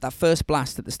remember that first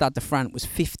blast at the Stade de France was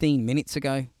 15 minutes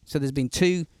ago. So there's been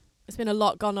 2... There's been a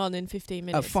lot gone on in 15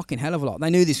 minutes. A fucking hell of a lot. They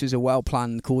knew this was a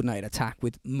well-planned, coordinated attack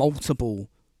with multiple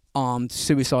armed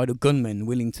suicidal gunmen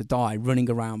willing to die running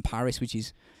around Paris, which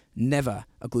is never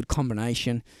a good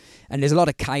combination. And there's a lot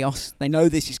of chaos. They know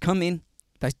this is coming.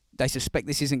 They suspect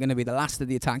this isn't going to be the last of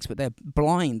the attacks, but they're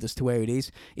blind as to where it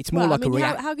is. It's more like a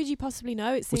reaction. How could you possibly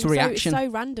know? It seems it's so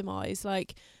randomised.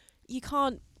 Like, you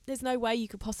can't... There's no way you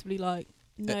could possibly,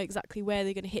 know exactly where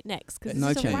they're going to hit next because no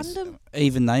it's so chance. random.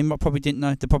 Even they probably didn't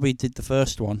know. They probably did the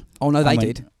first one. Oh no, they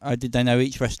did. Did they know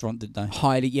each restaurant? Did they?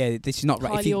 Highly, yeah. This is not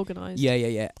highly organised.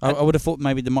 Yeah. I would have thought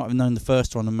maybe they might have known the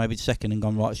first one and maybe the second and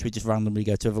gone, right, should we just randomly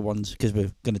go to other ones because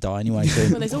we're going to die anyway.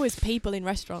 Well, there's always people in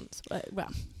restaurants. Well,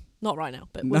 not right now,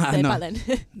 but was there back then?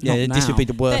 Yeah, this would be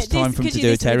the worst time for them to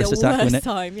do a terrorist attack, wouldn't it?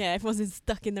 Time, yeah. Everyone's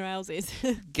stuck in their houses.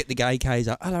 Get the gay Ks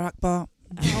out. Allah Akbar.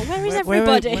 Oh, where is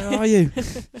everybody? Where are you?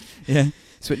 Yeah.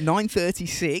 So at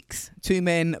 9:36, 2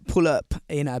 men pull up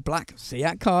in a black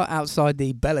Seat car outside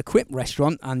the Belle Equipe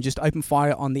restaurant and just open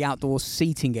fire on the outdoor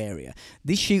seating area.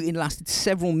 This shooting lasted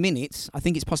several minutes. I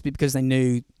think it's possibly because they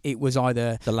knew it was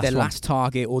either their last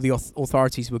target or the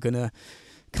authorities were going to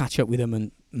catch up with them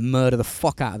and murder the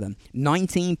fuck out of them.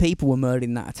 19 people were murdered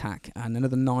in that attack and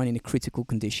another 9 in a critical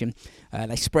condition.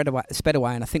 They sped away,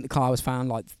 and I think the car was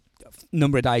found a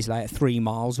number of days later 3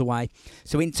 miles away.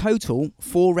 So in total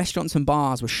 4 restaurants and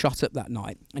bars were shot up that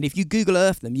night, and if you Google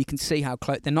Earth them you can see how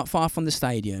close they're not far from the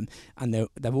stadium, and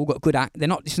they've all got good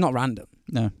it's not random.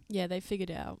 No. Yeah, they figured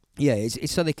it out. Yeah,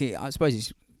 it's so they can, I suppose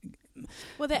it's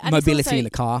mobility in the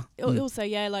car. Also,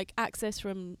 like access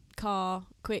from car,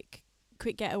 quick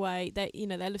quick getaway.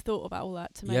 They'll have thought about all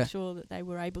that to make sure that they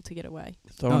were able to get away.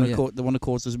 So they want to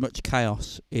cause as much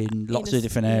chaos in lots of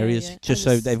different areas, just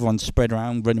so everyone's spread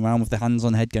around, running around with their hands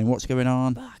on head, going, "What's going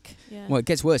on?" Well, it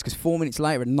gets worse because 4 minutes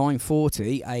later, at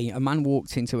 9:40, a man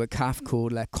walked into a cafe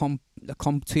called Le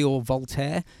Comptoir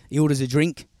Voltaire. He orders a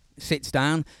drink, sits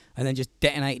down, and then just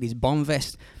detonated his bomb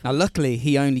vest. Now, luckily,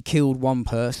 he only killed one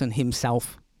person,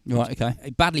 himself. Right, okay.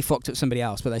 He badly fucked up somebody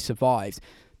else, but they survived.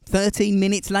 13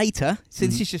 minutes later, so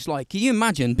this is just like, can you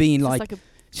imagine being like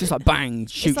it's just like bang,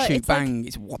 shoot, bang.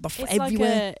 It's what the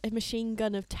everywhere. Like a machine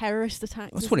gun of terrorist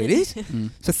attacks. That's what it is.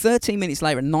 So 13 minutes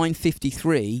later at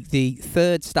 9:53, the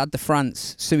 3rd Stade de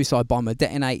France suicide bomber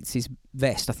detonates his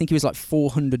vest. I think he was like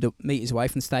 400 metres away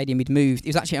from the stadium. He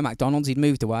was actually at McDonald's. He'd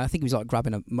moved away. I think he was like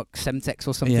grabbing a Semtex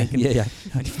or something. Yeah.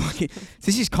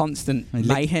 This is constant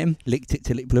mayhem. Licked it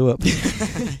till it blew up.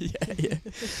 Yeah.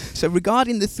 So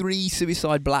regarding the 3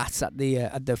 suicide blasts at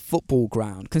the football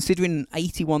ground, considering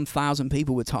 81,000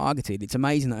 people were targeted, it's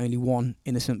amazing that only one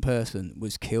innocent person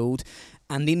was killed.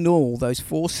 And in all, those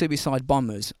 4 suicide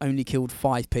bombers only killed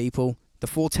 5 people. The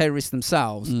 4 terrorists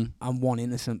themselves and 1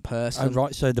 innocent person. Oh,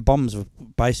 right. So the bombs were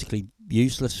basically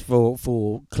useless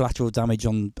for collateral damage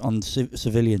on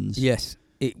civilians. Yes.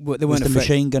 They weren't the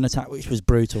machine gun attack, which was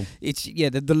brutal. It's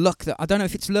the luck that I don't know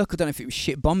if it's luck. I don't know if it was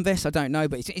shit bomb vest. I don't know,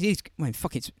 but it is. Well,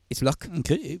 fuck, it's luck.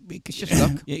 It's just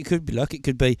luck. It could be luck. It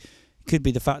could be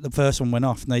the fact the first one went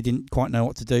off and they didn't quite know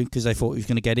what to do because they thought he was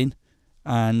going to get in,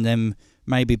 and then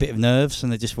maybe a bit of nerves,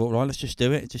 and they just thought, right, let's just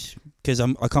do it. Just because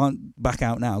I can't back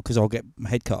out now because I'll get my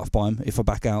head cut off by him if I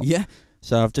back out. Yeah.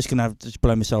 So I'm just gonna have to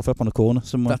blow myself up on a corner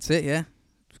somewhere. That's it. Yeah.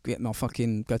 Get my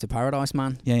fucking go to paradise,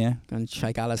 man. Yeah. Go and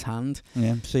shake Allah's hand.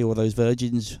 Yeah. See all those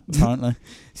virgins apparently.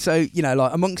 So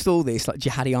like amongst all this, like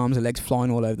jihadi arms and legs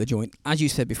flying all over the joint. As you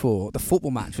said before, the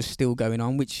football match was still going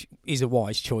on, which is a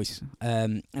wise choice.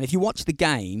 And if you watch the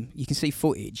game, you can see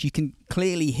footage. You can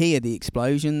clearly hear the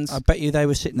explosions. I bet you they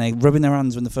were sitting there rubbing their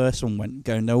hands when the first one went,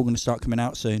 going, "They're all going to start coming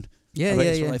out soon." Yeah,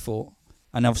 that's what they thought.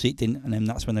 And obviously it didn't, and then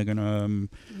that's when they're going to,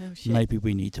 maybe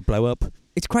we need to blow up.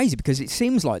 It's crazy because it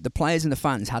seems like the players and the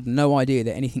fans had no idea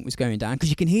that anything was going down because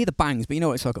you can hear the bangs, but you know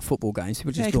what it's like at football games.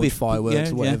 People just doing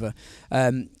fireworks or whatever.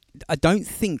 Yeah. I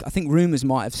think rumours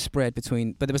might have spread but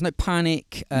there was no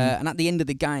panic. And at the end of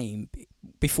the game,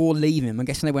 before leaving, I'm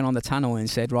guessing they went on the tannoy and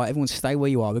said, right, everyone stay where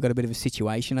you are. We've got a bit of a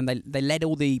situation. And they led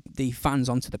all the fans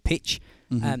onto the pitch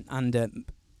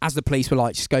as the police were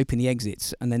like scoping the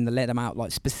exits, and then they let them out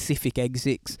like specific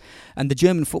exits. And the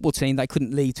German football team, they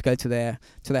couldn't leave to go to their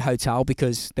hotel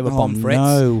because there were bomb threats.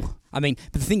 No. I mean,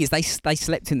 but the thing is, they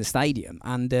slept in the stadium,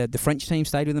 and the French team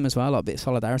stayed with them as well. Like a bit of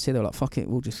solidarity. They were like, "Fuck it,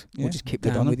 we'll just keep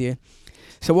down with you."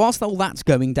 So whilst all that's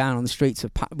going down on the streets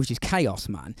of which is chaos,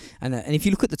 man. And if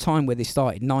you look at the time where they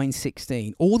started,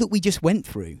 9:16, all that we just went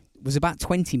through was about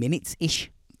 20 minutes ish.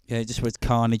 Yeah, just with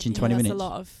carnage in 20 minutes.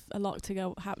 A lot to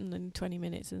go happen in 20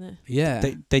 minutes, isn't it?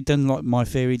 Yeah. They done like my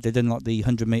theory. They done like the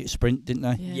 100-metre sprint, didn't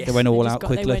they? Yes. They went all out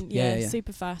quickly. They went,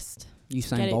 super fast.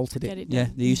 Usain bolted it.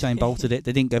 The Usain bolted it.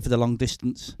 They didn't go for the long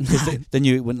distance because they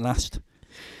knew it wouldn't last.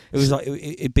 It was like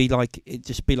it'd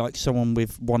just be like someone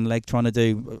with one leg trying to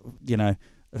do,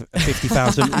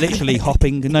 50,000, literally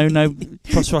hopping. No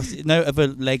other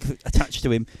leg attached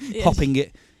to him, hopping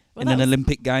it in an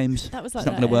Olympic Games. That was like it's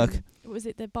not going to work. Was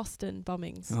it the Boston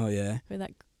bombings? Oh yeah, where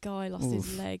that guy lost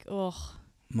his leg. Oh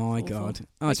my God!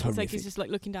 Oh, it's horrific. Like he's just like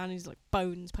looking down and he's like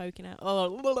bones poking out.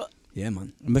 Oh, yeah,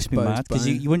 man. It must be mad because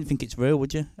you wouldn't think it's real,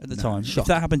 would you? At the time, shock. If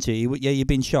that happened to you, you'd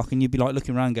be in shock and you'd be like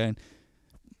looking around going,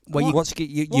 "Well,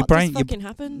 your brain,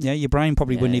 happened?" Yeah, your brain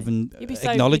probably wouldn't even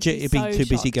acknowledge it. It'd be too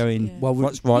busy going. Yeah. Well,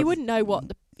 what's right? You wouldn't know what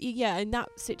in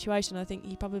that situation. I think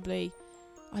you probably,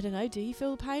 I don't know. Do you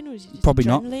feel the pain or is it just probably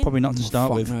adrenaline? not? Probably not to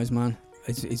start with. Knows, man.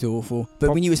 It's awful.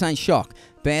 But when you were saying shock,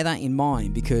 bear that in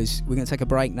mind because we're going to take a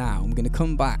break now. I'm going to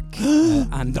come back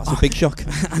and that's a big shock.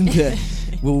 And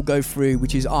we'll go through,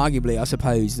 which is arguably, I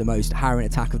suppose, the most harrowing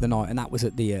attack of the night, and that was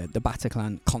at the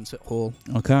Bataclan Concert Hall.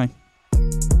 Okay.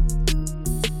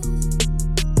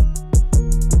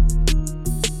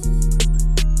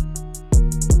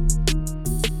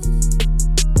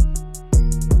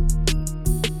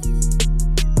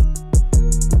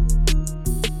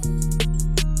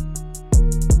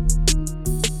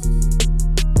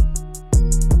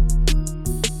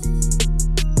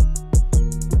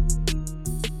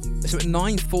 So at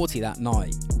 9:40 that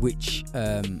night, which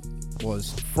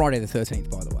was Friday the 13th,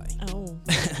 by the way. Oh.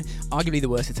 Arguably the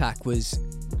worst attack was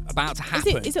about to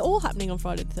happen. Is it all happening on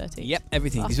Friday the 13th? Yep,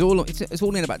 everything. It's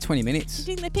all in about 20 minutes. Do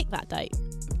you think they picked that date?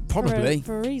 Probably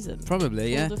for a reason.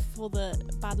 Probably, yeah. For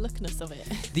the bad lookness of it.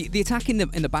 The attack in the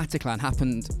Bataclan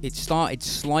happened. It started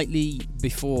slightly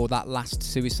before that last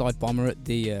suicide bomber at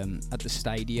the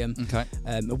stadium. Okay.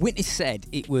 A witness said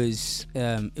it was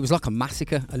like a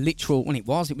massacre, a literal. When it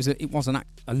was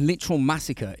a literal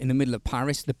massacre in the middle of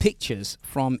Paris. The pictures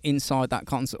from inside that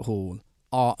concert hall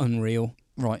are unreal.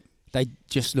 Right. They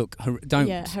just look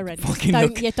horrendous.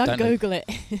 Don't Google it.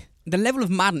 The level of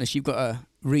madness you've got to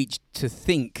reach to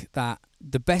think that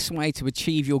the best way to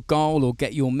achieve your goal or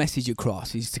get your message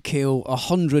across is to kill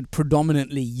 100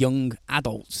 predominantly young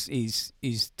adults is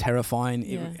terrifying.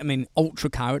 Yeah. I mean, ultra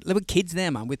coward. There were kids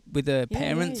there, man, with their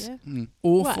parents. Yeah.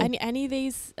 Awful. What, any of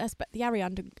these? The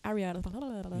Ariana.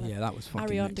 Yeah, that was fucking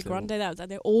Ariana Grande.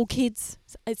 They're all kids.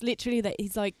 It's literally that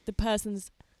he's like the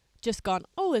person's just gone,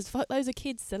 oh, there's loads of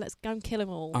kids, so let's go and kill them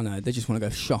all. I know, they just want to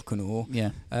go shock and awe. Yeah.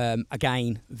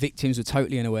 Again, victims were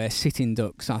totally unaware, sitting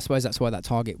ducks. I suppose that's why that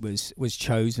target was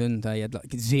chosen. They had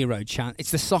like zero chance.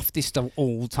 It's the softest of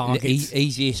all targets.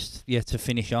 Easiest, to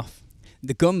finish off.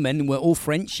 The gunmen were all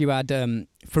French. You had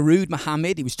Faroud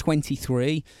Mohammed, he was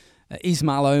 23,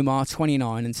 Ismail Omar,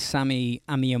 29, and Sami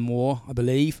Amiamour, I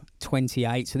believe,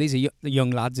 28. So these are the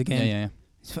young lads again. Yeah.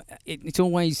 It's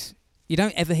always... You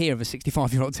don't ever hear of a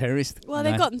 65-year-old terrorist. Well,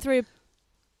 they've gotten through,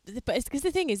 but it's because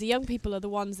the thing is, the young people are the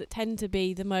ones that tend to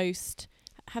be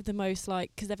have the most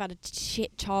because they've had a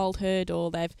shit childhood or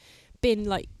they've been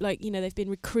they've been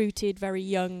recruited very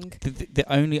young. The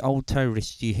only old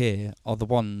terrorists you hear are the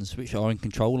ones which are in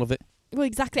control of it. Well,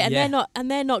 exactly,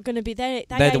 and they're not going to be. They're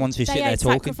the ones who sit there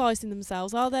talking, sacrificing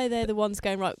themselves, are they? They're the ones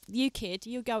going, right, you kid,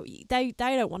 you go. They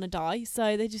don't want to die,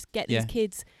 so they just get these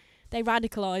kids. They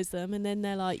radicalise them, and then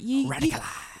they're like, you've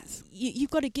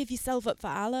got to give yourself up for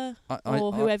Allah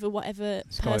or whatever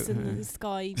person, the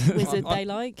sky wizard they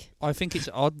like. I think it's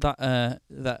odd that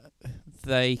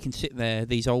they can sit there,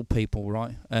 these old people,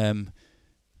 right?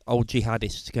 Old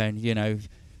jihadists going,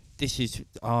 this is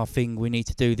our thing, we need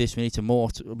to do this, we need to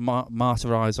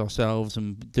martyrise ourselves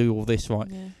and do all this, right?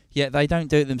 Yeah. Yet they don't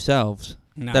do it themselves.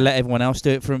 No. They let everyone else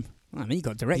do it for them. I mean, you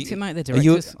got to direct it, mate. They're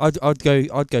directors. I'd go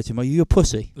to him. Are you a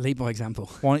pussy? Lead by example.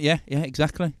 Why, yeah,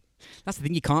 exactly. That's the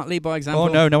thing. You can't lead by example.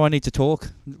 Oh no, I need to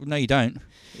talk. No, you don't.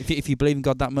 If you believe in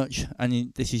God that much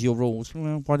and this is your rules,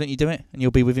 well, why don't you do it? And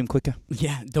you'll be with him quicker.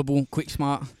 Yeah, double, quick,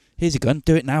 smart. Here's a gun.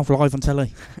 Do it now, live on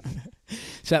telly.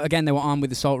 So again, they were armed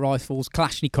with assault rifles,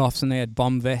 Kalashnikovs, and they had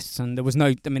bomb vests, and there was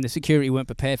the security weren't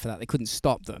prepared for that. They couldn't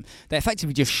stop them. They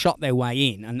effectively just shot their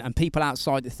way in, and people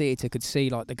outside the theatre could see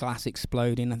like the glass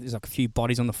exploding. There's like a few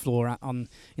bodies on the floor in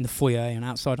the foyer and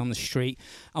outside on the street.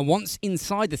 And once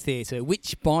inside the theatre,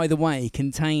 which by the way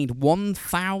contained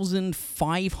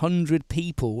 1,500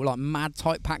 people, like mad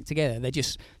type packed together, they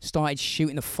just started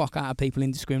shooting the fuck out of people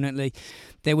indiscriminately.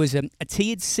 There was a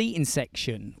tiered seating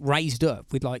section raised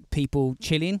up with like people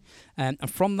chilling, and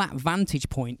from that vantage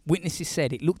point, witnesses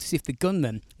said it looked as if the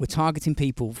gunmen were targeting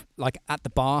people like at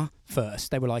the bar first.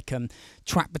 They were like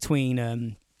trapped between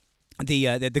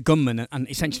the gunmen and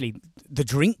essentially the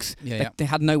drinks. They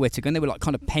had nowhere to go, and they were like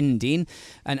kind of penned in,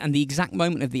 and the exact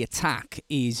moment of the attack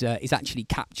is actually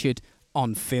captured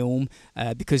on film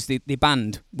because the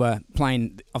band were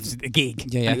playing obviously the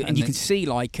gig, and you can see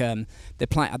like they're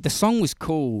playing. The song was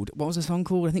called, what was the song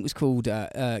called? I think it was called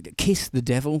 "Kiss the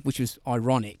Devil," which was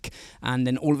ironic. And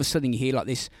then all of a sudden you hear like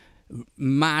this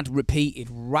mad, repeated,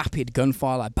 rapid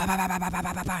gunfire, like bang, bang, bang, bang,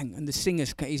 bang, bang, bang, and the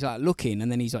singer's he's like looking,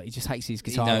 and then he just takes his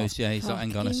guitar. He knows, he's like,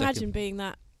 hang on a second. Imagine being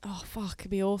that. Oh fuck,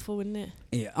 it'd be awful, wouldn't it?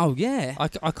 Yeah. Oh yeah. I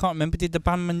can't remember. Did the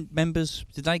band members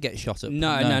get shot up?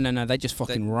 No. They just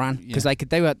fucking ran because they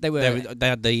had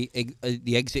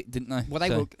the exit, didn't they? Well,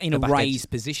 they were in a raised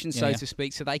position, so to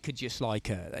speak, so they could just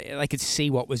they could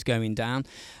see what was going down.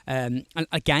 And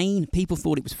again, people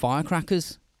thought it was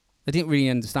firecrackers. They didn't really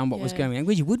understand what was going on.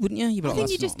 Well, you would, wouldn't you? You'd be like, I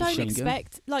think you just don't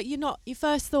expect. Like your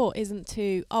first thought isn't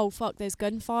to, oh fuck, there's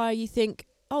gunfire. You think,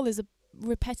 oh, there's a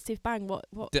repetitive bang. What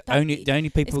the only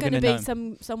people are going to be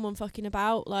someone fucking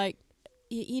about. Like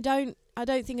you don't. I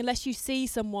don't think unless you see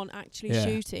someone actually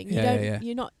shooting,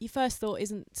 you're not. Your first thought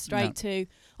isn't straight to,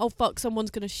 oh fuck, someone's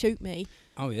going to shoot me.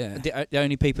 Oh yeah. The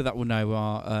only people that will know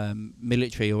are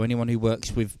military or anyone who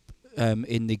works with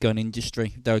in the gun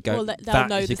industry. They'll go, they'll that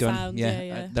know is the a gun. sound.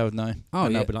 They'll know. Oh,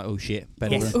 and they'll be like, oh shit.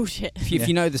 Oh shit. If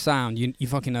you know the sound, you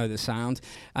fucking know the sound.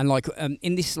 And like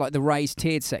in this like the raised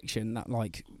tiered section that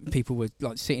like people were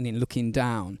like sitting in looking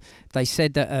down, they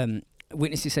said that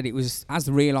witnesses said it was as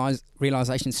the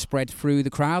realisation spread through the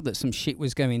crowd that some shit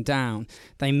was going down.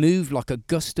 They moved like a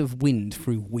gust of wind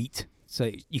through wheat So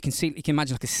you can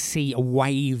imagine a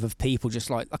wave of people, just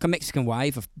like a Mexican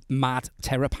wave of mad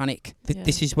terror panic.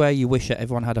 This is where you wish that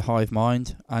everyone had a hive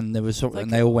mind, and there was something,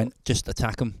 and they all went just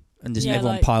attack them, and just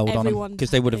everyone piled on them because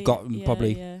they would have got them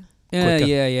probably. Yeah.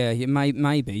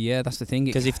 Maybe. Yeah, that's the thing.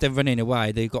 Because if they're running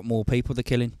away, they've got more people they're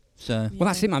killing. So well,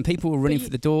 that's it, man. People were running for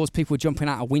the doors. People were jumping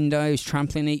out of windows,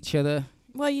 trampling each other.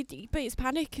 Well, but it's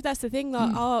panic. That's the thing.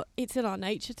 Like, it's in our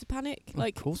nature to panic.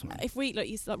 Like, of course, man. If we, like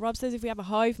Rob says, if we have a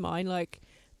hive mind, like,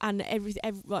 and every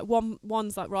like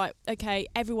one's like, right, okay,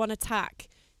 everyone attack.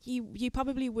 You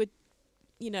probably would,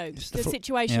 the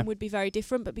situation would be very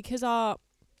different. But because our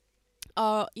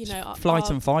flight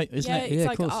and fight, isn't it?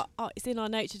 It's like it's in our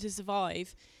nature to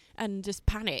survive and just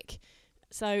panic.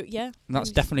 So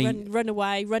that's definitely run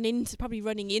away, running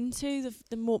into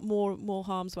the more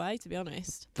harm's way. To be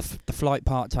honest, the flight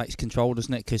part takes control,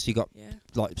 doesn't it? Because you got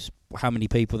like how many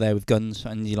people there with guns,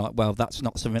 and you're like, well, that's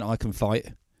not something I can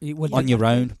fight on your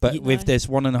own. But there's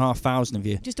 1,500 of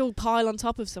you, just all pile on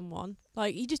top of someone.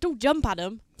 Like you just all jump at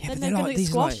them. Yeah, then they're going to get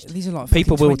squashed. These are like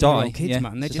people will die. Kids,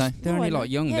 man. They're only like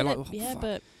young. They're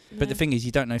like But the thing is,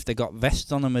 you don't know if they got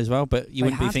vests on them as well. But you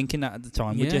wouldn't be thinking that at the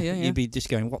time, would you? You'd be just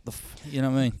going, "What the?" You know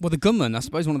what I mean? Well, the gunmen, I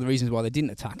suppose, one of the reasons why they didn't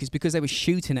attack is because they were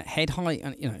shooting at head height,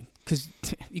 and because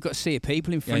you got to see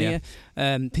people in front of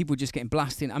you. People just getting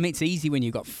blasted. I mean, it's easy when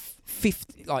you got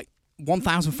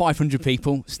 1,500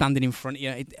 people standing in front of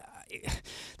you.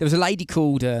 There was a lady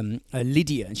called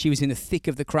Lydia, and she was in the thick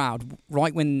of the crowd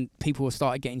right when people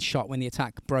started getting shot, when the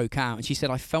attack broke out. And she said,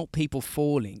 I felt people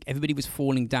falling. Everybody was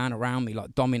falling down around me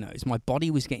like dominoes. My body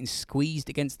was getting squeezed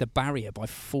against the barrier by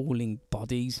falling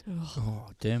bodies. Oh,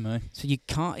 dear me. So you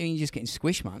can't even just getting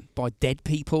squished, man, by dead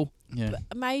people. Yeah.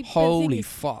 Maybe holy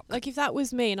fuck. Like, if that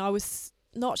was me and I was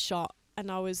not shot and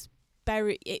I was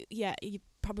buried, you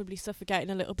probably suffocating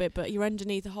a little bit, but you're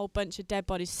underneath a whole bunch of dead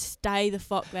bodies. Stay the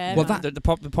fuck there. Well, the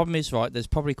problem is, right, there's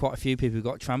probably quite a few people who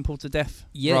got trampled to death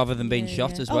rather than being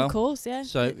shot as well. Of course, yeah.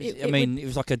 So it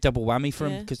was like a double whammy for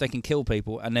them, because they can kill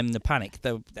people, and then the panic,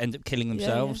 they'll end up killing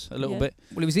themselves a little bit.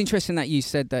 Well, it was interesting that you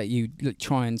said that you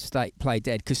try and play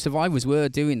dead, because survivors were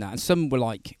doing that, and some were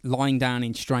like lying down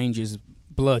in strangers'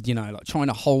 blood, like trying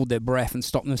to hold their breath and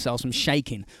stop themselves from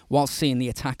shaking while seeing the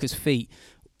attacker's feet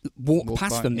walk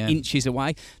past by them inches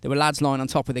away. There were lads lying on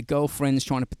top of their girlfriends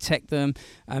trying to protect them.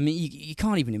 I mean, you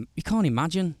can't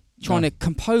imagine trying to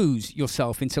compose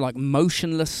yourself into like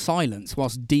motionless silence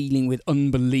whilst dealing with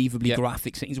unbelievably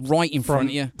graphic scenes right in front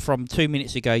of you. From 2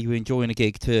 minutes ago, you were enjoying a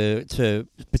gig to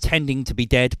pretending to be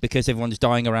dead because everyone's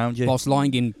dying around you, whilst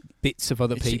lying in bits of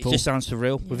other people. It just sounds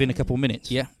surreal within a couple of minutes.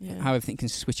 Yeah, how everything can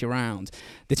switch around.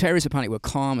 The terrorists of Panic were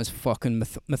calm as fuck and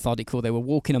methodical. They were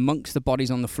walking amongst the bodies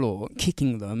on the floor,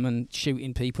 kicking them and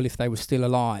shooting people if they were still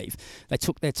alive. They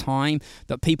took their time.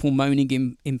 That people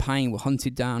moaning in pain were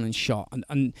hunted down and shot.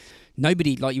 And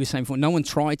nobody, like you were saying before, no one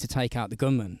tried to take out the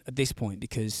gunman at this point,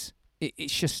 because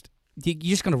it's just, you're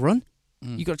just going to run.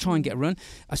 You've got to try and get a run.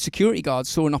 A security guard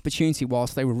saw an opportunity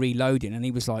whilst they were reloading, and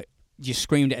he was like, just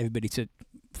screamed at everybody to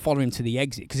follow him to the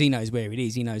exit, because he knows where it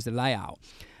is, he knows the layout,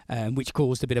 which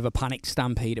caused a bit of a panic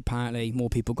stampede. Apparently more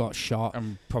people got shot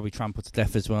and probably trampled to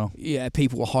death as well.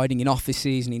 People were hiding in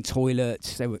offices and in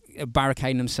toilets. They were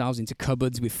barricading themselves into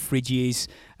cupboards with fridges,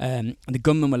 and the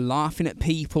gunmen were laughing at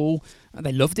people.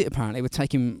 They loved it. Apparently they were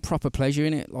taking proper pleasure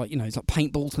in it, like it's like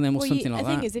paintball to them or something like that.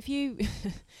 The thing is,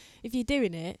 if you're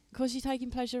doing it, of course you're taking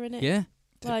pleasure in it.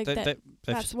 Like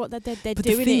that's what they're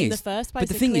doing it in the first place. But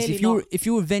the thing is, if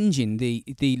you're avenging the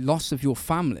loss of your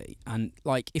family, and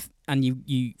like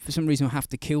you for some reason have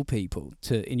to kill people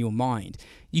in your mind,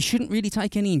 you shouldn't really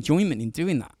take any enjoyment in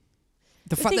doing that.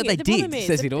 The fact that they did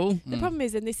says it all. The problem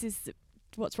is, and this is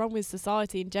what's wrong with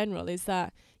society in general, is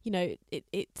that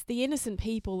it's the innocent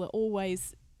people that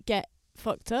always get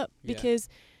fucked up, because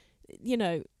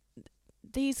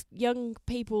these young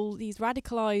people, these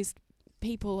radicalized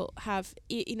people have,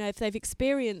 if they've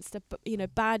experienced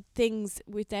bad things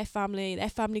with their family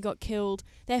got killed,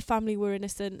 their family were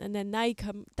innocent, and then they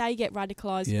get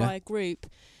radicalized by a group,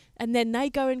 and then they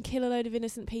go and kill a load of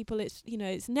innocent people. It's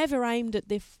it's never aimed at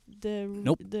the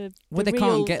real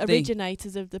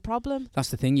originators of the problem. That's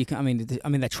the thing. I mean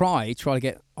they try to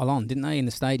get Alon, didn't they, in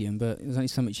the stadium, but there's only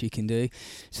so much you can do.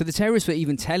 So the terrorists were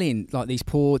even telling like these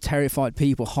poor terrified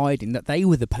people hiding that they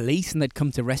were the police and they'd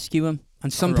come to rescue them.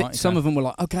 And some of them were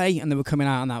like, okay, and they were coming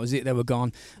out, and that was it. They were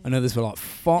gone. And others were like,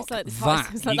 fuck that. It's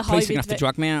like the police are going to have to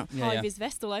drag me out. High-vis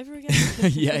vest all over again.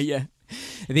 Yeah.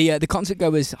 The concert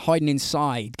goers hiding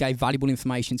inside gave valuable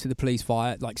information to the police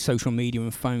via like social media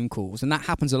and phone calls, and that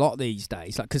happens a lot these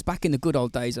days. Like, because back in the good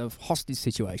old days of hostage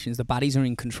situations, the baddies are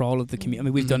in control of the community. I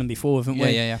mean, we've done them before, haven't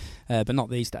we? Yeah. But not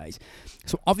these days.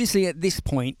 So obviously, at this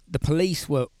point, the police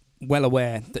were well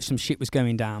aware that some shit was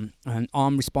going down, and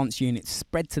armed response units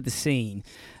spread to the scene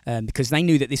because they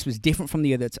knew that this was different from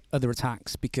the other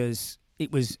attacks because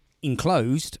it was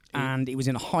enclosed and it was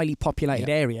in a highly populated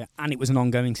area and it was an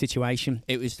ongoing situation.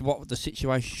 It was what the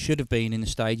situation should have been in the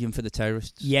stadium for the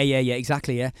terrorists. Yeah,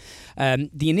 exactly, yeah.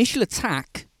 The initial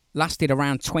attack lasted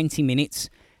around 20 minutes,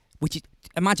 which is,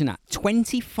 imagine that,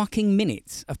 20 fucking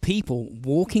minutes of people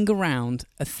walking around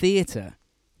a theatre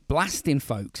blasting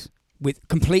folks with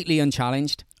completely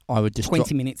unchallenged. I would just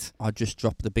 20 minutes. I'd just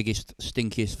drop the biggest,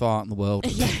 stinkiest fart in the world.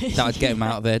 That would get them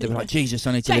out of there. They'd be like, Jesus,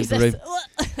 I need to leave the room.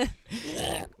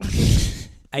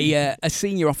 A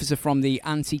senior officer from the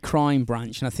anti-crime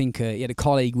branch, and I think he had a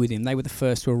colleague with him, they were the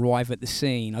first to arrive at the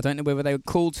scene. I don't know whether they were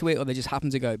called to it or they just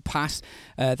happened to go past.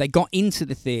 They got into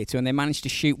the theatre and they managed to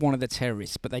shoot one of the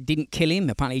terrorists, but they didn't kill him.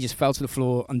 Apparently he just fell to the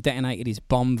floor and detonated his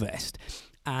bomb vest.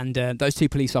 And those two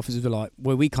police officers were like,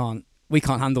 well, we can't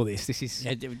handle this. This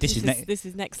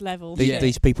is next level.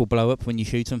 These people blow up when you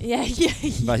shoot them. Yeah.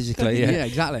 Basically, yeah,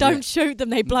 exactly. Don't shoot them;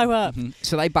 they blow up. Mm-hmm.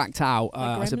 So they backed out,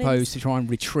 I suppose, to try and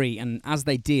retreat. And as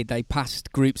they did, they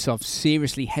passed groups of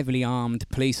seriously heavily armed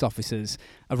police officers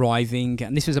arriving,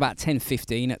 and this was about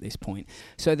 10:15 at this point.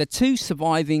 So the two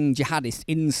surviving jihadists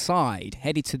inside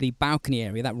headed to the balcony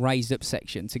area, that raised up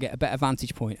section, to get a better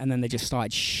vantage point, and then they just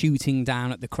started shooting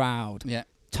down at the crowd. Yeah,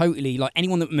 totally, like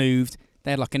anyone that moved. They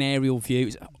had like an aerial view. It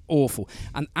was awful.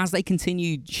 And as they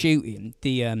continued shooting,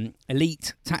 the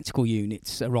elite tactical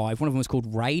units arrived. One of them was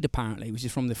called Raid, apparently, which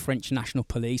is from the French National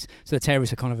Police. So the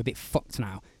terrorists are kind of a bit fucked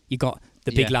now. You got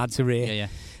the big lads are here. Yeah.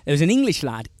 There was an English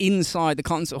lad inside the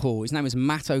concert hall. His name was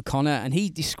Matt O'Connor, and he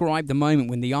described the moment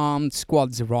when the armed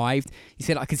squads arrived. He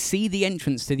said, I could see the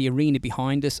entrance to the arena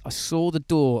behind us. I saw the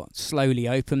door slowly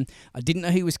open. I didn't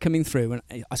know who was coming through,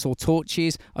 and I saw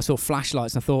torches, I saw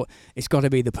flashlights, and I thought, it's got to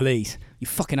be the police. You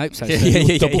fucking hope so,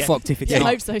 son. Double fucked if it's not. I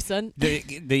hope so, son.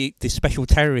 The special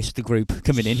terrorist group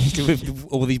coming in with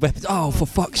all these weapons. Oh, for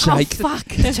fuck's sake. Oh, fuck.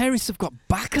 The terrorists have got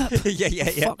backup. Yeah.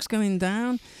 Fuck's going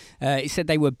down. He said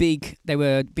they were big, they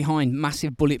were behind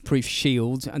massive bulletproof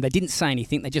shields, and they didn't say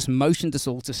anything. They just motioned us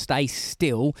all to stay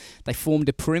still. They formed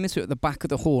a perimeter at the back of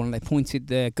the hall, and they pointed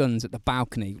their guns at the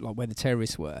balcony, like where the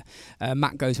terrorists were.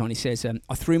 Matt goes on, he says,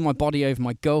 I threw my body over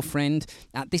my girlfriend.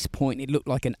 At this point, it looked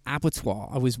like an abattoir.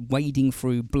 I was wading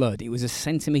through blood. It was a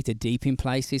centimetre deep in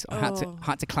places. I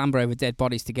had to clamber over dead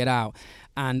bodies to get out.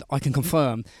 And I can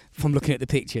confirm from looking at the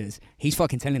pictures, he's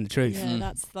fucking telling the truth. Yeah,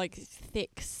 that's like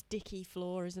thick, sticky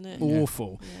floor, isn't it?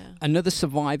 Awful. Yeah. Another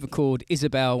survivor called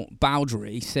Isabel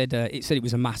Bowdry said it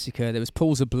was a massacre. There was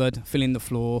pools of blood filling the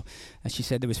floor. As she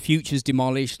said, there was futures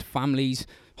demolished, families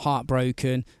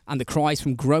heartbroken, and the cries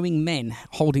from growing men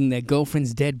holding their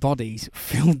girlfriends' dead bodies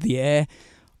filled the air.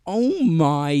 Oh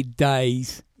my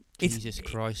days. Jesus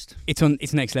Christ.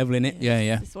 It's next level, isn't it?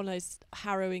 Yeah. It's one of those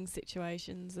harrowing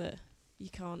situations that you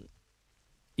can't.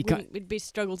 It'd be a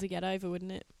struggle to get over,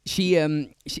 wouldn't it? She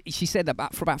said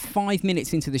that for about 5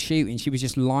 minutes into the shooting, she was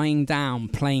just lying down,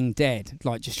 playing dead,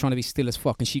 like just trying to be still as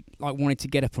fuck, and she like wanted to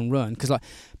get up and run because like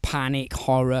panic,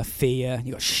 horror, fear,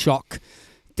 you got shock,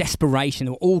 desperation,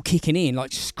 they were all kicking in,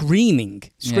 like screaming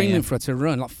for her to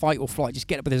run, like fight or flight, just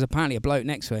get up. But there's apparently a bloke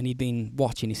next to her, and he'd been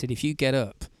watching. He said, if you get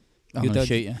up, I'm going to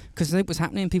shoot you. Because it was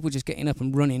happening, people just getting up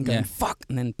and running, going fuck,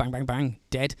 and then bang, bang, bang,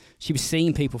 dead. She was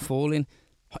seeing people falling.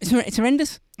 It's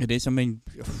horrendous. It is. I mean,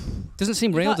 doesn't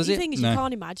seem real, does it? The thing is, you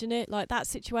can't imagine it. Like that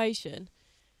situation,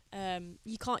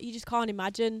 you just can't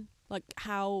imagine like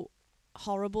how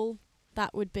horrible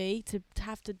that would be to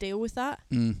have to deal with that.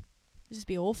 It'd just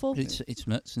be awful. It's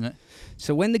nuts, isn't it?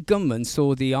 So when the gunmen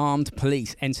saw the armed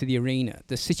police enter the arena,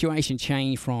 the situation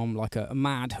changed from like a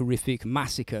mad, horrific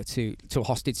massacre to a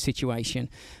hostage situation.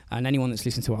 And anyone that's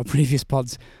listened to our previous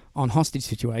pods on hostage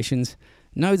situations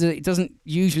knows that it doesn't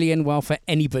usually end well for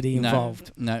anybody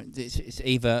involved. No, it's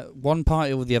either one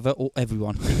party or the other, or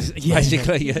everyone.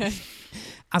 Basically, yeah.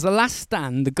 As a last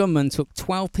stand, the gunmen took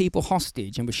 12 people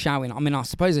hostage and were shouting. I mean, I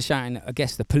suppose they're shouting, I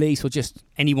guess, the police or just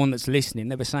anyone that's listening.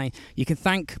 They were saying, you can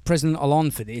thank President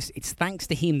Hollande for this. It's thanks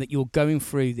to him that you're going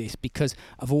through this because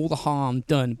of all the harm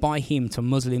done by him to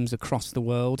Muslims across the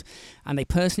world. And they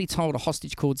personally told a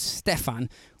hostage called Stefan,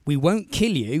 we won't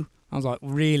kill you, I was like,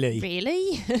 really?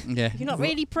 Really? Yeah. You're not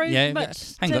really proved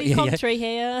much hang to on, the contrary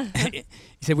here. He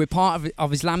said, we're part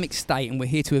of Islamic State and we're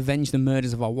here to avenge the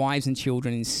murders of our wives and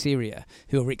children in Syria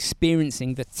who are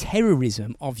experiencing the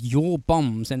terrorism of your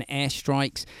bombs and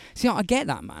airstrikes. See, I get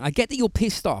that, man. I get that you're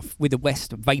pissed off with the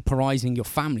West vaporising your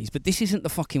families, but this isn't the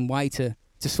fucking way to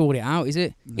sort it out, is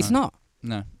it? No. It's not.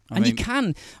 No. You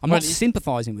can. I'm not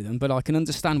sympathising with them, but I can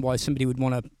understand why somebody would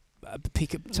want to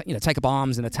take up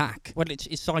arms and attack. Well,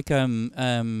 it's like an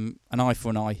eye for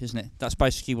an eye, isn't it? That's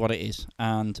basically what it is,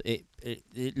 and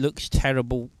it looks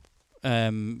terrible.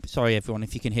 Sorry, everyone,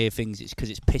 if you can hear things, it's because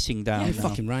it's pissing down. It's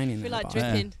fucking raining. We're like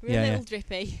dripping. We're a little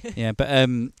drippy. Yeah, but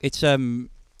it's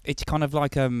kind of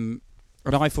like an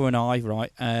eye for an eye,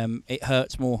 right? It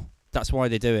hurts more. That's why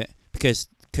they do it, because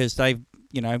they've,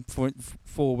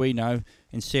 for we know,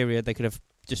 in Syria they could have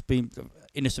just been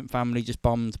innocent family just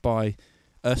bombed by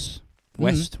us,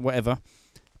 West, whatever.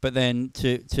 But then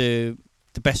to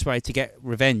the best way to get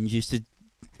revenge is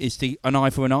to an eye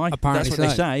for an eye. Apparently that's what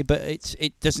they say, but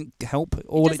it doesn't help.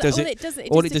 All it does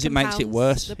it makes it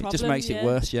worse. It just makes it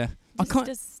worse. Yeah.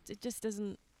 It just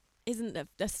doesn't. Isn't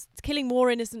killing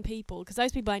more innocent people because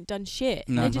those people ain't done shit.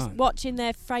 No. They're just watching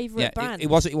their favourite brand. It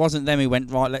wasn't them who went,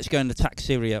 right, let's go and attack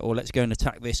Syria or let's go and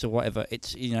attack this or whatever.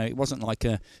 It's it wasn't like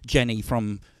a Jenny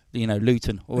from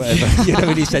Luton or whatever.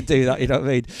 When he said do that, you know what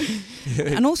I mean?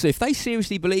 And also, if they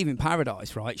seriously believe in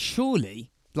paradise, right, surely,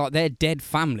 like, their dead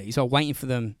families are waiting for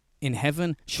them in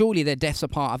heaven. Surely their deaths are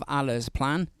part of Allah's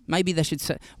plan. Maybe they should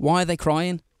say, why are they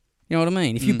crying? You know what I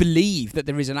mean? If you believe that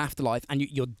there is an afterlife and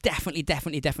you're definitely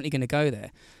going to go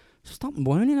there, stop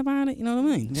moaning about it, you know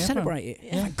what I mean? Yeah, celebrate it.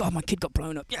 Yeah. Thank God my kid got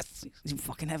blown up. Yes, he's in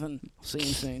fucking heaven. I'll see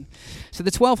him soon. So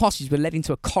the 12 hostages were led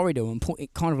into a corridor and put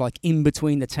it kind of like in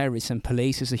between the terrorists and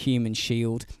police as a human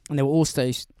shield. And they were also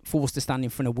forced to stand in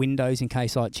front of windows in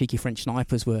case like cheeky French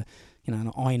snipers were,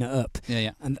 eyeing it up.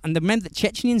 Yeah. And remember that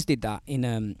Chechens did that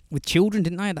in with children,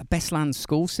 didn't they? That Beslan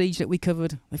school siege that we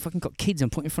covered. They fucking got kids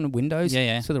and put in front of windows.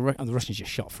 Yeah. So the Russians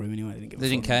just shot through anyway. They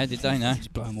didn't care, did they? No.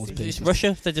 Just blow them all to pieces.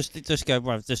 Russia, they just go,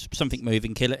 well, there's something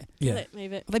moving, kill it. Yeah. Kill it,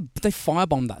 move it. They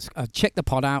firebombed that. Check the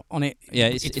pod out on it. Yeah,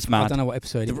 it's mad. I don't know what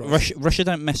episode it was. Russia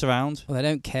don't mess around. Well, they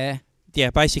don't care. Yeah,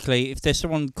 basically, if there's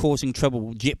someone causing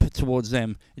trouble, jip towards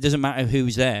them. It doesn't matter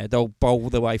who's there. They'll bowl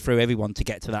their way through everyone to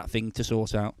get to that thing to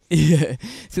sort out. Yeah.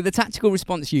 So the tactical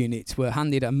response units were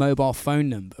handed a mobile phone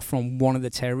number from one of the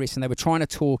terrorists, and they were trying to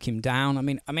talk him down. I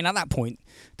mean, at that point,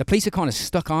 the police are kind of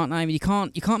stuck, aren't they? I mean, you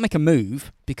can't make a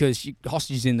move because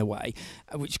hostages in the way,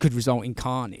 which could result in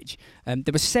carnage.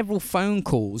 There were several phone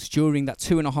calls during that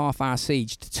 2.5-hour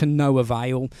siege to no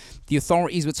avail. The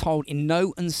authorities were told in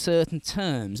no uncertain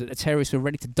terms that the terrorists were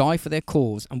ready to die for their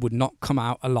cause and would not come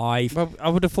out alive. Well, I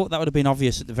would have thought that would have been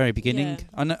obvious at the very beginning. Yeah.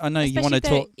 I know Especially you want to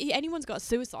talk. Anyone's got a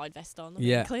suicide vest on. I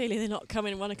mean, clearly they're not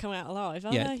want to come out alive,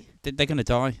 are they? They're going to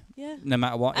die. Yeah. No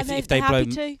matter what. And if they they're blow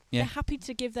happy to. Yeah. They're happy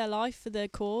to give their life for the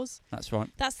cause. That's right.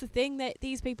 That's the thing. That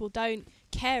these people don't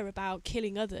care about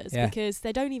killing others because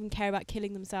they don't even care about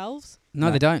killing themselves.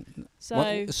 No, they don't. So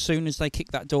as soon as they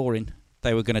kicked that door in,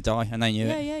 they were going to die, and they knew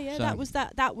it. Yeah. So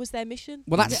That was their mission.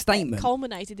 Well, that statement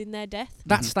culminated in their death.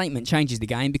 That statement changes the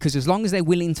game because as long as they're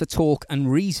willing to talk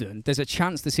and reason, there's a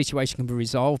chance the situation can be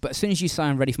resolved. But as soon as you say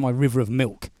I'm ready for my river of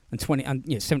milk and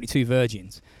 72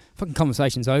 virgins, fucking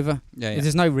conversation's over. Yeah.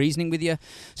 There's no reasoning with you.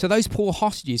 So those poor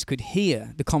hostages could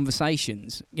hear the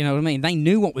conversations. You know what I mean? They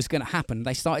knew what was going to happen.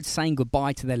 They started saying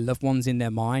goodbye to their loved ones in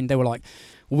their mind. They were like,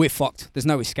 we're fucked. There's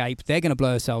no escape. They're going to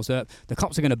blow ourselves up. The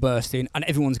cops are going to burst in and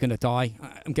everyone's going to die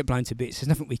and get blown to bits. There's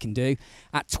nothing we can do.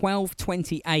 At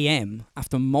 12:20 a.m.,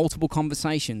 after multiple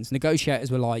conversations,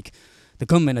 negotiators were like, the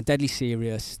gunmen are deadly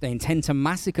serious. They intend to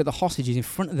massacre the hostages in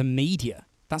front of the media.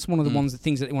 That's one of the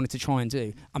things that they wanted to try and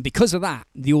do. And because of that,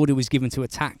 the order was given to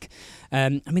attack.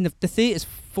 I mean, the theatre's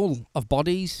full of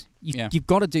bodies. You've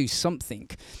got to do something.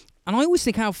 And I always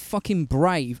think how fucking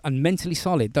brave and mentally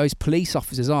solid those police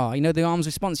officers are. You know, the arms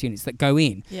response units that go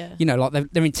in. Yeah. You know,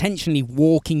 like they're intentionally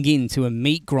walking into a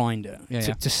meat grinder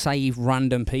to save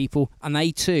random people. And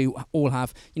they too all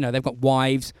have, they've got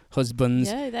wives,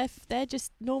 husbands. Yeah, they're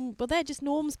just normal. Well, they're just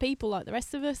norms people like the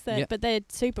rest of us. But they're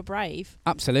super brave.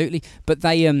 Absolutely. But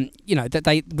they,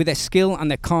 they with their skill and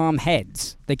their calm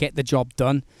heads, they get the job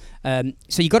done.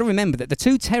 So you got to remember that the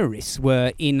two terrorists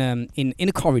were in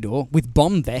a corridor with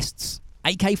bomb vests,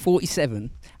 AK-47,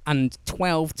 and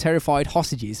 12 terrified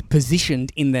hostages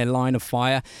positioned in their line of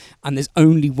fire. And there's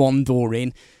only one door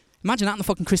in. Imagine that in the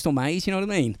fucking Crystal Maze, you know what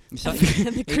I mean?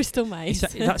 The Crystal Maze.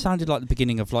 That sounded like the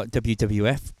beginning of like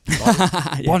WWF.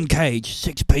 Like, one cage,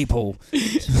 6 people,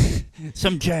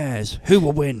 some chairs. Who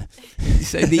will win?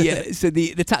 So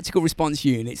the tactical response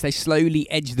units, they slowly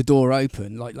edged the door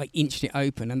open, like inched it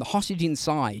open, and the hostage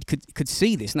inside could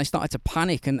see this, and they started to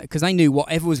panic, and because they knew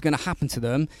whatever was going to happen to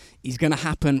them is going to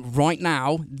happen right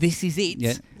now. This is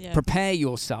it. Yeah. Prepare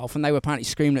yourself. And they were apparently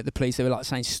screaming at the police. They were like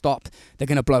saying, "Stop! They're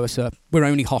going to blow us up. We're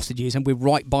only hostages, and we're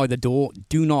right by the door.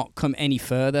 Do not come any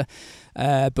further."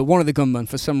 But one of the gunmen,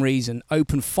 for some reason,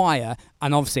 opened fire,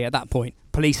 and obviously at that point,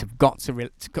 police have got to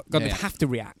have to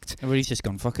react. Well, he's just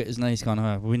gone, fuck it, isn't he? He's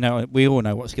gone, we all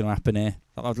know what's going to happen here.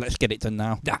 Let's get it done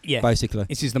now. Basically.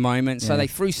 This is the moment. So they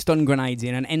threw stun grenades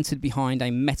in and entered behind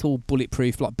a metal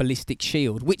bulletproof ballistic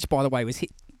shield, which, by the way, was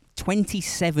hit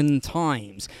 27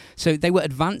 times. So they were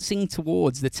advancing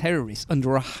towards the terrorists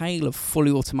under a hail of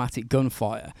fully automatic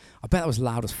gunfire. I bet that was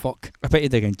loud as fuck. I bet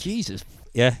they're going, Jesus.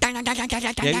 Yeah.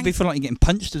 You'd be feeling like you're getting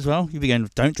punched as well. You'd be going,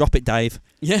 don't drop it, Dave.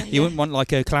 Yeah. You wouldn't want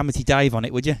like a Calamity Dave on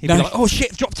it, would you? You'd be like, oh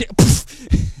shit, I've dropped it.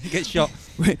 You get shot.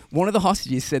 One of the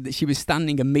hostages said that she was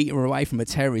standing a metre away from a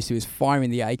terrorist who was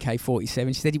firing the AK-47.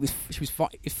 She said she was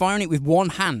firing it with one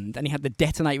hand and he had the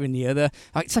detonator in the other.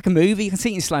 It's like a movie. You can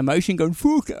see it in slow motion going,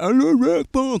 fuck it.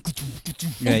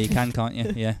 Yeah, you can't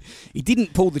you? Yeah. He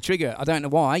didn't pull the trigger. I don't know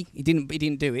why. He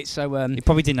didn't do it. So he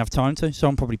probably didn't have time to.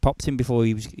 Someone probably popped him before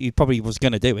he probably was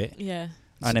going to do it. Yeah.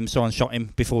 And then someone shot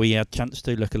him before he had a chance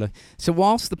to, luckily. So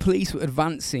whilst the police were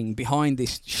advancing behind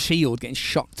this shield, getting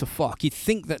shocked to fuck, you'd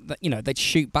think that they'd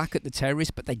shoot back at the terrorists,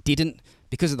 but they didn't.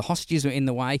 Because of the hostages were in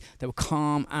the way, they were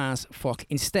calm as fuck.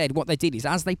 Instead, what they did is,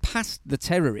 as they passed the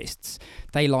terrorists,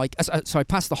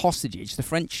 past the hostages, the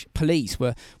French police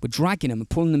were dragging them and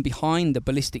pulling them behind the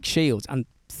ballistic shields and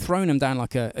throwing them down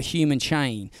like a human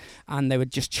chain, and they were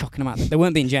just chucking them out. They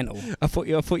weren't being gentle. I thought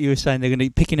you were saying they're going to be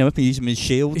picking them up and using them as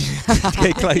shields to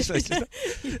get closer.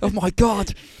 Oh my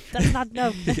God! That's not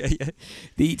no. Yeah.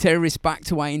 The terrorists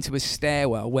backed away into a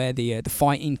stairwell where the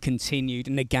fighting continued,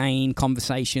 and again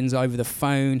conversations over the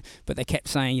phone. But they kept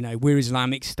saying, we're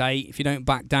Islamic State. If you don't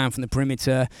back down from the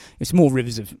perimeter, it's more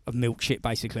rivers of milk shit.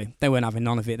 Basically, they weren't having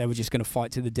none of it. They were just going to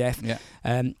fight to the death. Yeah.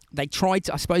 They tried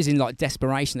to, I suppose, in like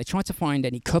desperation, they tried to find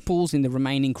any couples in the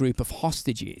remaining group of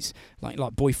hostages, like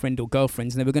boyfriend or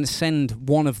girlfriends, and they were going to send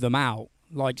one of them out,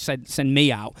 send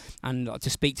me out, and to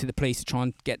speak to the police to try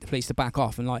and get the police to back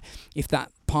off. And if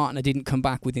that partner didn't come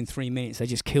back within 3 minutes, they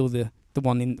just kill the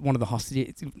one of the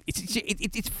hostages.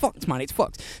 It's fucked, man. It's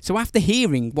fucked. So after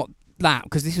hearing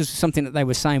because this was something that they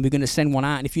were saying, we're going to send one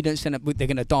out, and if you don't send it, they're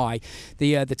going to die.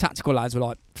 The tactical lads were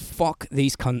like, fuck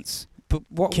these cunts. But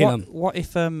what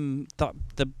if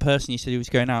the person you said who was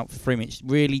going out for 3 minutes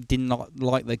really did not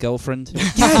like their girlfriend?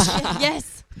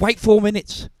 Yes. Wait 4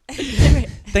 minutes.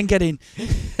 Then get in.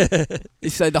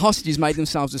 So the hostages made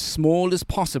themselves as small as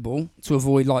possible to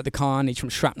avoid the carnage from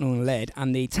shrapnel and lead,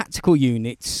 and the tactical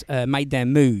units made their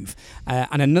move.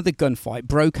 And another gunfight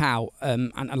broke out,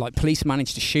 and police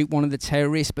managed to shoot one of the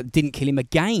terrorists, but didn't kill him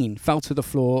again. Fell to the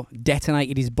floor,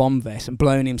 detonated his bomb vest, and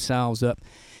blown themselves up.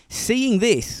 Seeing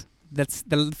this, that's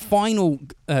the final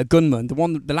gunman,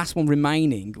 the last one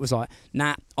remaining, was like,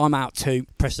 nah, I'm out too.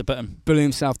 Press the button. Blew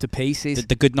himself to pieces.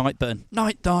 The good night button.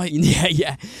 Night.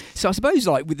 Yeah. So I suppose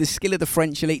with the skill of the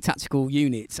French elite tactical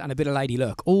units and a bit of lady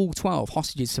luck, all 12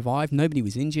 hostages survived. Nobody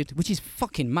was injured, which is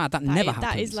fucking mad. That never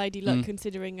happens. That is lady luck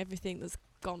considering everything that's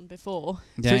gone before.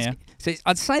 Yeah, so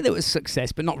I'd say there was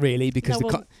success, but not really, because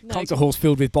the concert hall's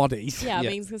filled with bodies. Yeah, I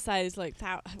mean, I was going to say there's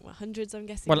hundreds, I'm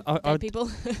guessing, dead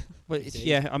people. Well,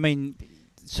 I mean,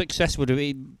 success would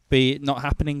be not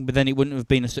happening, but then it wouldn't have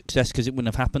been a success because it wouldn't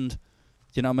have happened. Do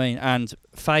you know what I mean? And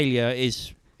failure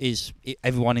is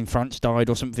everyone in France died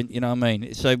or something. You know what I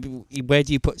mean? So where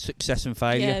do you put success and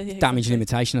failure? Yeah, damage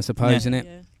limitation, I suppose, isn't it?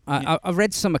 Yeah. I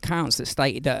read some accounts that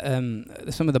stated that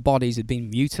some of the bodies had been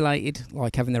mutilated,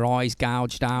 like having their eyes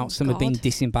gouged out. Some had been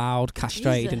disemboweled,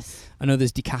 castrated, and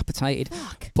others decapitated.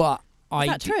 Fuck. But is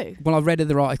that true? Well, I read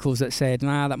other articles that said,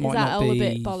 that might not be. Is that all a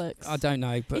bit bollocks? I don't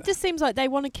know, but it just seems like they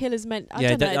want to kill as many.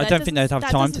 I don't think they'd have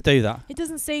time to do that. It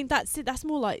doesn't seem that's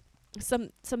more like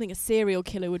something a serial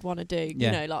killer would want to do.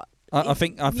 Yeah. You know, I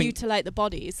think mutilate the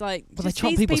body. It's like, well, they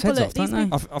chop people's heads off, don't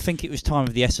they? I think it was time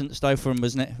of the essence though for them,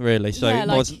 wasn't it? Really. So yeah, it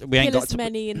wasn't. We ain't got as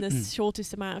many in the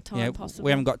shortest amount of time possible.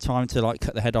 We haven't got time to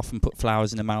cut the head off and put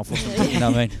flowers in the mouth or something. You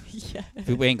know what I mean?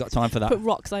 Yeah. We ain't got time for that. Put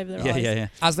rocks over their eyes. Yeah.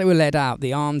 As they were led out,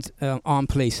 the armed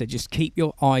police said, "Just keep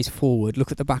your eyes forward,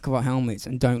 look at the back of our helmets,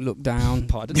 and don't look down."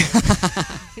 Pardon.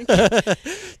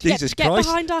 Jesus Christ! Get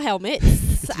behind our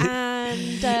helmets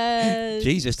and.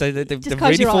 Jesus, they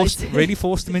really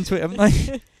forced them into it it, haven't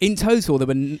they? In total, there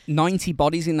were 90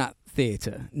 bodies in that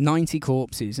theatre, 90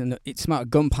 corpses, and it smelled of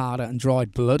gunpowder and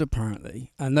dried blood,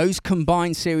 apparently. And those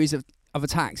combined series of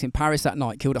attacks in Paris that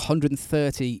night killed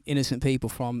 130 innocent people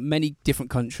from many different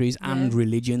countries and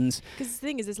religions. Because the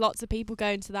thing is, there's lots of people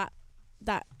going to that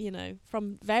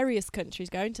from various countries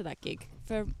going to that gig.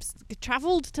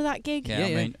 Travelled to that gig. Yeah,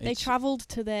 I mean, they travelled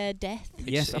to their death.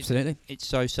 Yes, absolutely. It's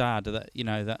so sad that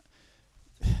that.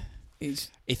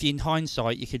 If in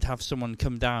hindsight you could have someone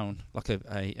come down like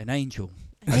an angel,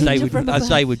 as they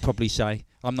would probably say.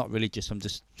 I'm not religious. I'm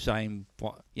just saying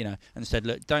what and said,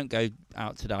 look, don't go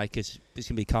out today because there's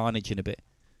gonna be carnage in a bit.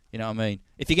 You know what I mean?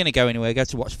 If you're gonna go anywhere, go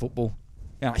to watch football.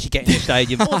 Actually get in the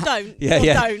stadium. Or don't.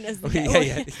 Don't. As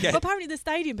Well, apparently the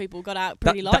stadium people got out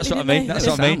pretty lightly. That's what I mean. That's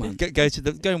what I mean.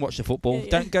 Go and watch the football.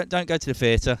 Don't go to the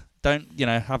theatre. Don't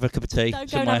have a cup of tea.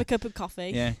 Don't go and have a cup of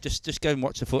coffee. Yeah, just go and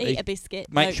watch the footy. Eat a biscuit.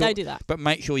 Don't do that. But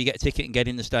make sure you get a ticket and get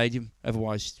in the stadium.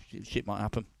 Otherwise, shit might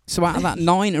happen. So out of that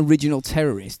 9 original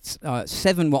terrorists,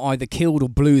 7 were either killed or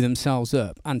blew themselves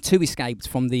up, and 2 escaped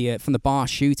from the bar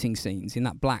shooting scenes in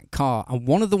that black car. And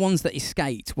one of the ones that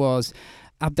escaped was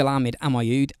Abdelhamid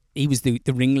Amayud. He was the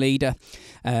ringleader.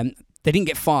 They didn't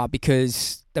get far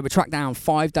because they were tracked down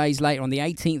 5 days later on the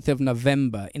 18th of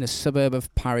November in a suburb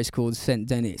of Paris called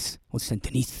Saint-Denis. Or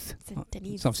Saint-Denis.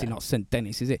 It's obviously not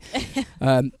Saint-Denis, is it?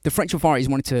 The French authorities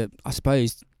wanted to, I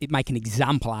suppose, make an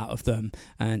example out of them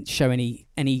and show any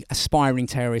aspiring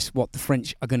terrorists what the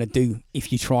French are going to do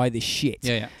if you try this shit.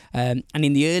 Yeah. And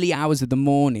in the early hours of the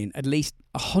morning, at least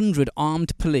 100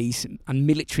 armed police and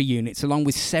military units, along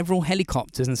with several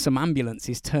helicopters and some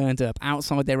ambulances, turned up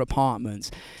outside their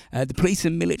apartments. The police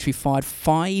and military fired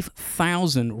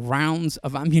 5,000 rounds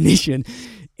of ammunition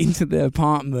into the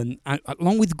apartment,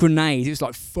 along with grenades. It was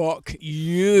like, fuck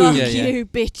you. Fuck you,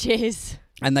 bitches.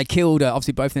 And they killed,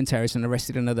 obviously, both them terrorists and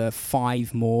arrested another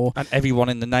 5 more. And everyone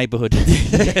in the neighbourhood.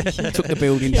 Took the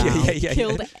building down.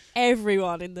 Killed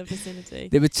everyone in the vicinity.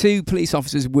 There were 2 police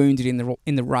officers wounded in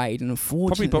the raid, and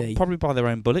unfortunately... Probably by their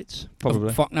own bullets, probably.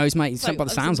 Oh, fuck knows, mate. By the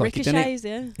sounds like it, didn't it?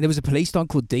 Yeah. There was a police dog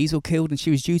called Diesel killed, and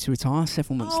she was due to retire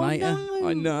several months later. No.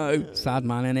 I know. Sad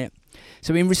man, innit?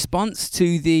 So in response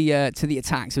to the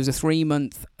attacks, there was a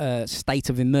 3-month state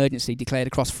of emergency declared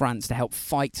across France to help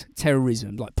fight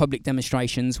terrorism. Like, public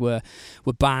demonstrations were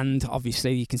banned.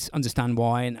 Obviously, you can understand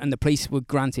why, and the police were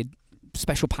granted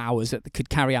special powers that could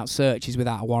carry out searches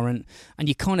without a warrant. And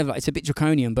you kind of it's a bit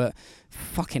draconian, but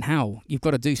fucking hell, you've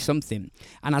got to do something.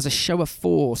 And as a show of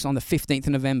force on the 15th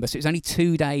of November, so it was only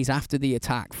 2 days after the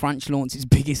attack, France launched its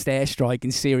biggest airstrike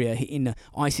in Syria, hitting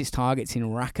ISIS targets in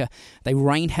Raqqa. They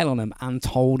rained hell on them and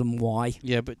told them why.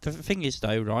 Yeah, but the thing is,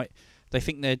 though, right, they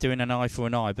think they're doing an eye for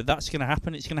an eye, but that's going to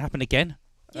happen. It's going to happen again.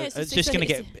 Yeah, it's just going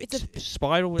to get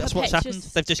spiral. That's what's happened.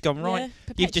 They've just gone, right.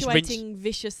 You've just rinsed,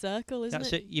 vicious circle, isn't it?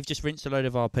 That's it. You've just rinsed a load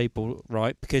of our people,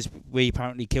 right? Because we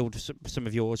apparently killed some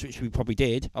of yours, which we probably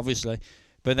did, obviously.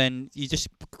 But then you're just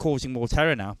causing more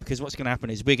terror now, because what's going to happen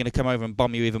is we're going to come over and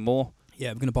bomb you even more. Yeah,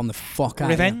 we're going to bomb the fuck out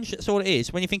of you. Revenge, that's all it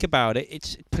is. When you think about it,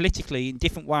 it's politically in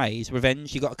different ways.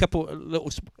 Revenge. You've got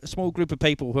a small group of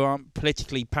people who aren't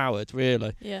politically powered,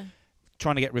 really. Yeah.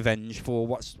 Trying to get revenge for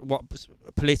what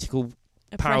political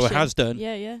oppression. Power has done.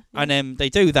 Yeah. And then they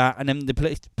do that, and then the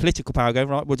political power go,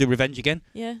 right, we'll do revenge again.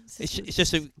 Yeah. It's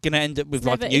just going to end up with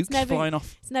nukes flying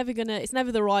off. It's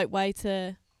never the right way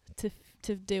to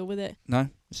deal with it. No,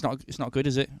 it's not good,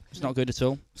 is it? It's not good at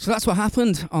all. So that's what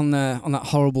happened on that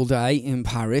horrible day in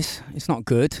Paris. It's not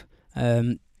good.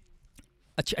 A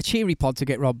cheery pod to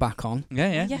get Rob back on.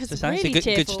 Yeah, it's a really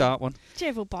good start one.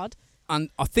 Cheerful pod. And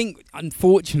I think,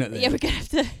 unfortunately... Yeah, we're going to have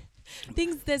to...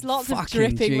 There's lots of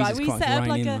dripping, Jesus right? We Christ, set up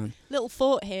like man. a little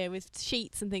fort here with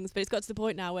sheets and things, but it's got to the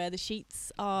point now where the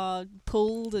sheets are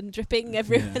pulled and dripping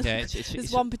everywhere. Yeah,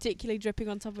 there's one particularly dripping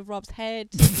on top of Rob's head.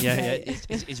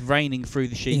 It's raining through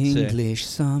the sheets. English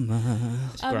summer.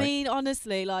 I mean,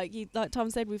 honestly, like Tom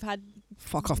said, we've had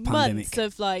months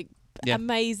of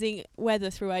amazing weather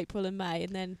through April and May,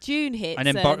 and then June hits, and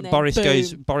then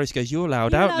Boris goes, you're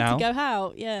allowed out now. To go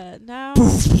out, yeah. Now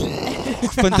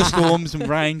thunderstorms and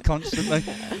rain constantly.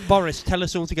 Boris, tell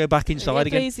us all to go back inside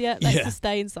again. Please, let's just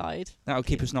stay inside. That'll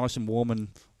keep us nice and warm and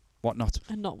whatnot,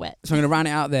 and not wet. So I'm going to round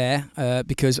it out there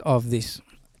because of this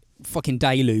fucking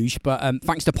deluge, but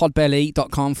thanks to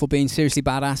podbelly.com for being seriously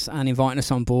badass and inviting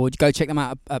us on board. Go check them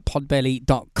out at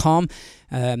podbelly.com.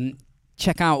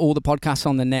 Check out all the podcasts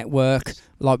on the network.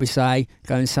 Like we say,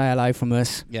 go and say hello from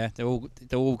us. Yeah, they're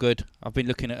all good. I've been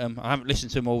looking at them. I haven't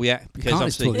listened to them all yet because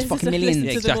obviously there's fucking millions.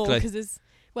 Yeah, exactly. Because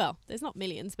Well, there's not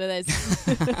millions, but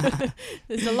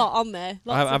there's a lot on there.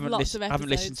 I haven't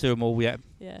listened to them all yet.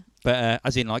 Yeah. But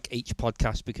as in like each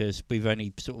podcast, because we've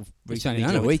only sort of recently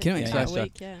done a week, isn't it? Yeah, a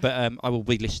week, yeah. But I will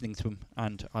be listening to them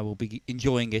and I will be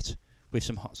enjoying it with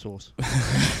some hot sauce.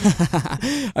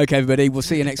 Okay, everybody. We'll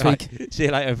see you next week. See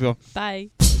you later, everyone.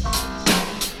 Bye.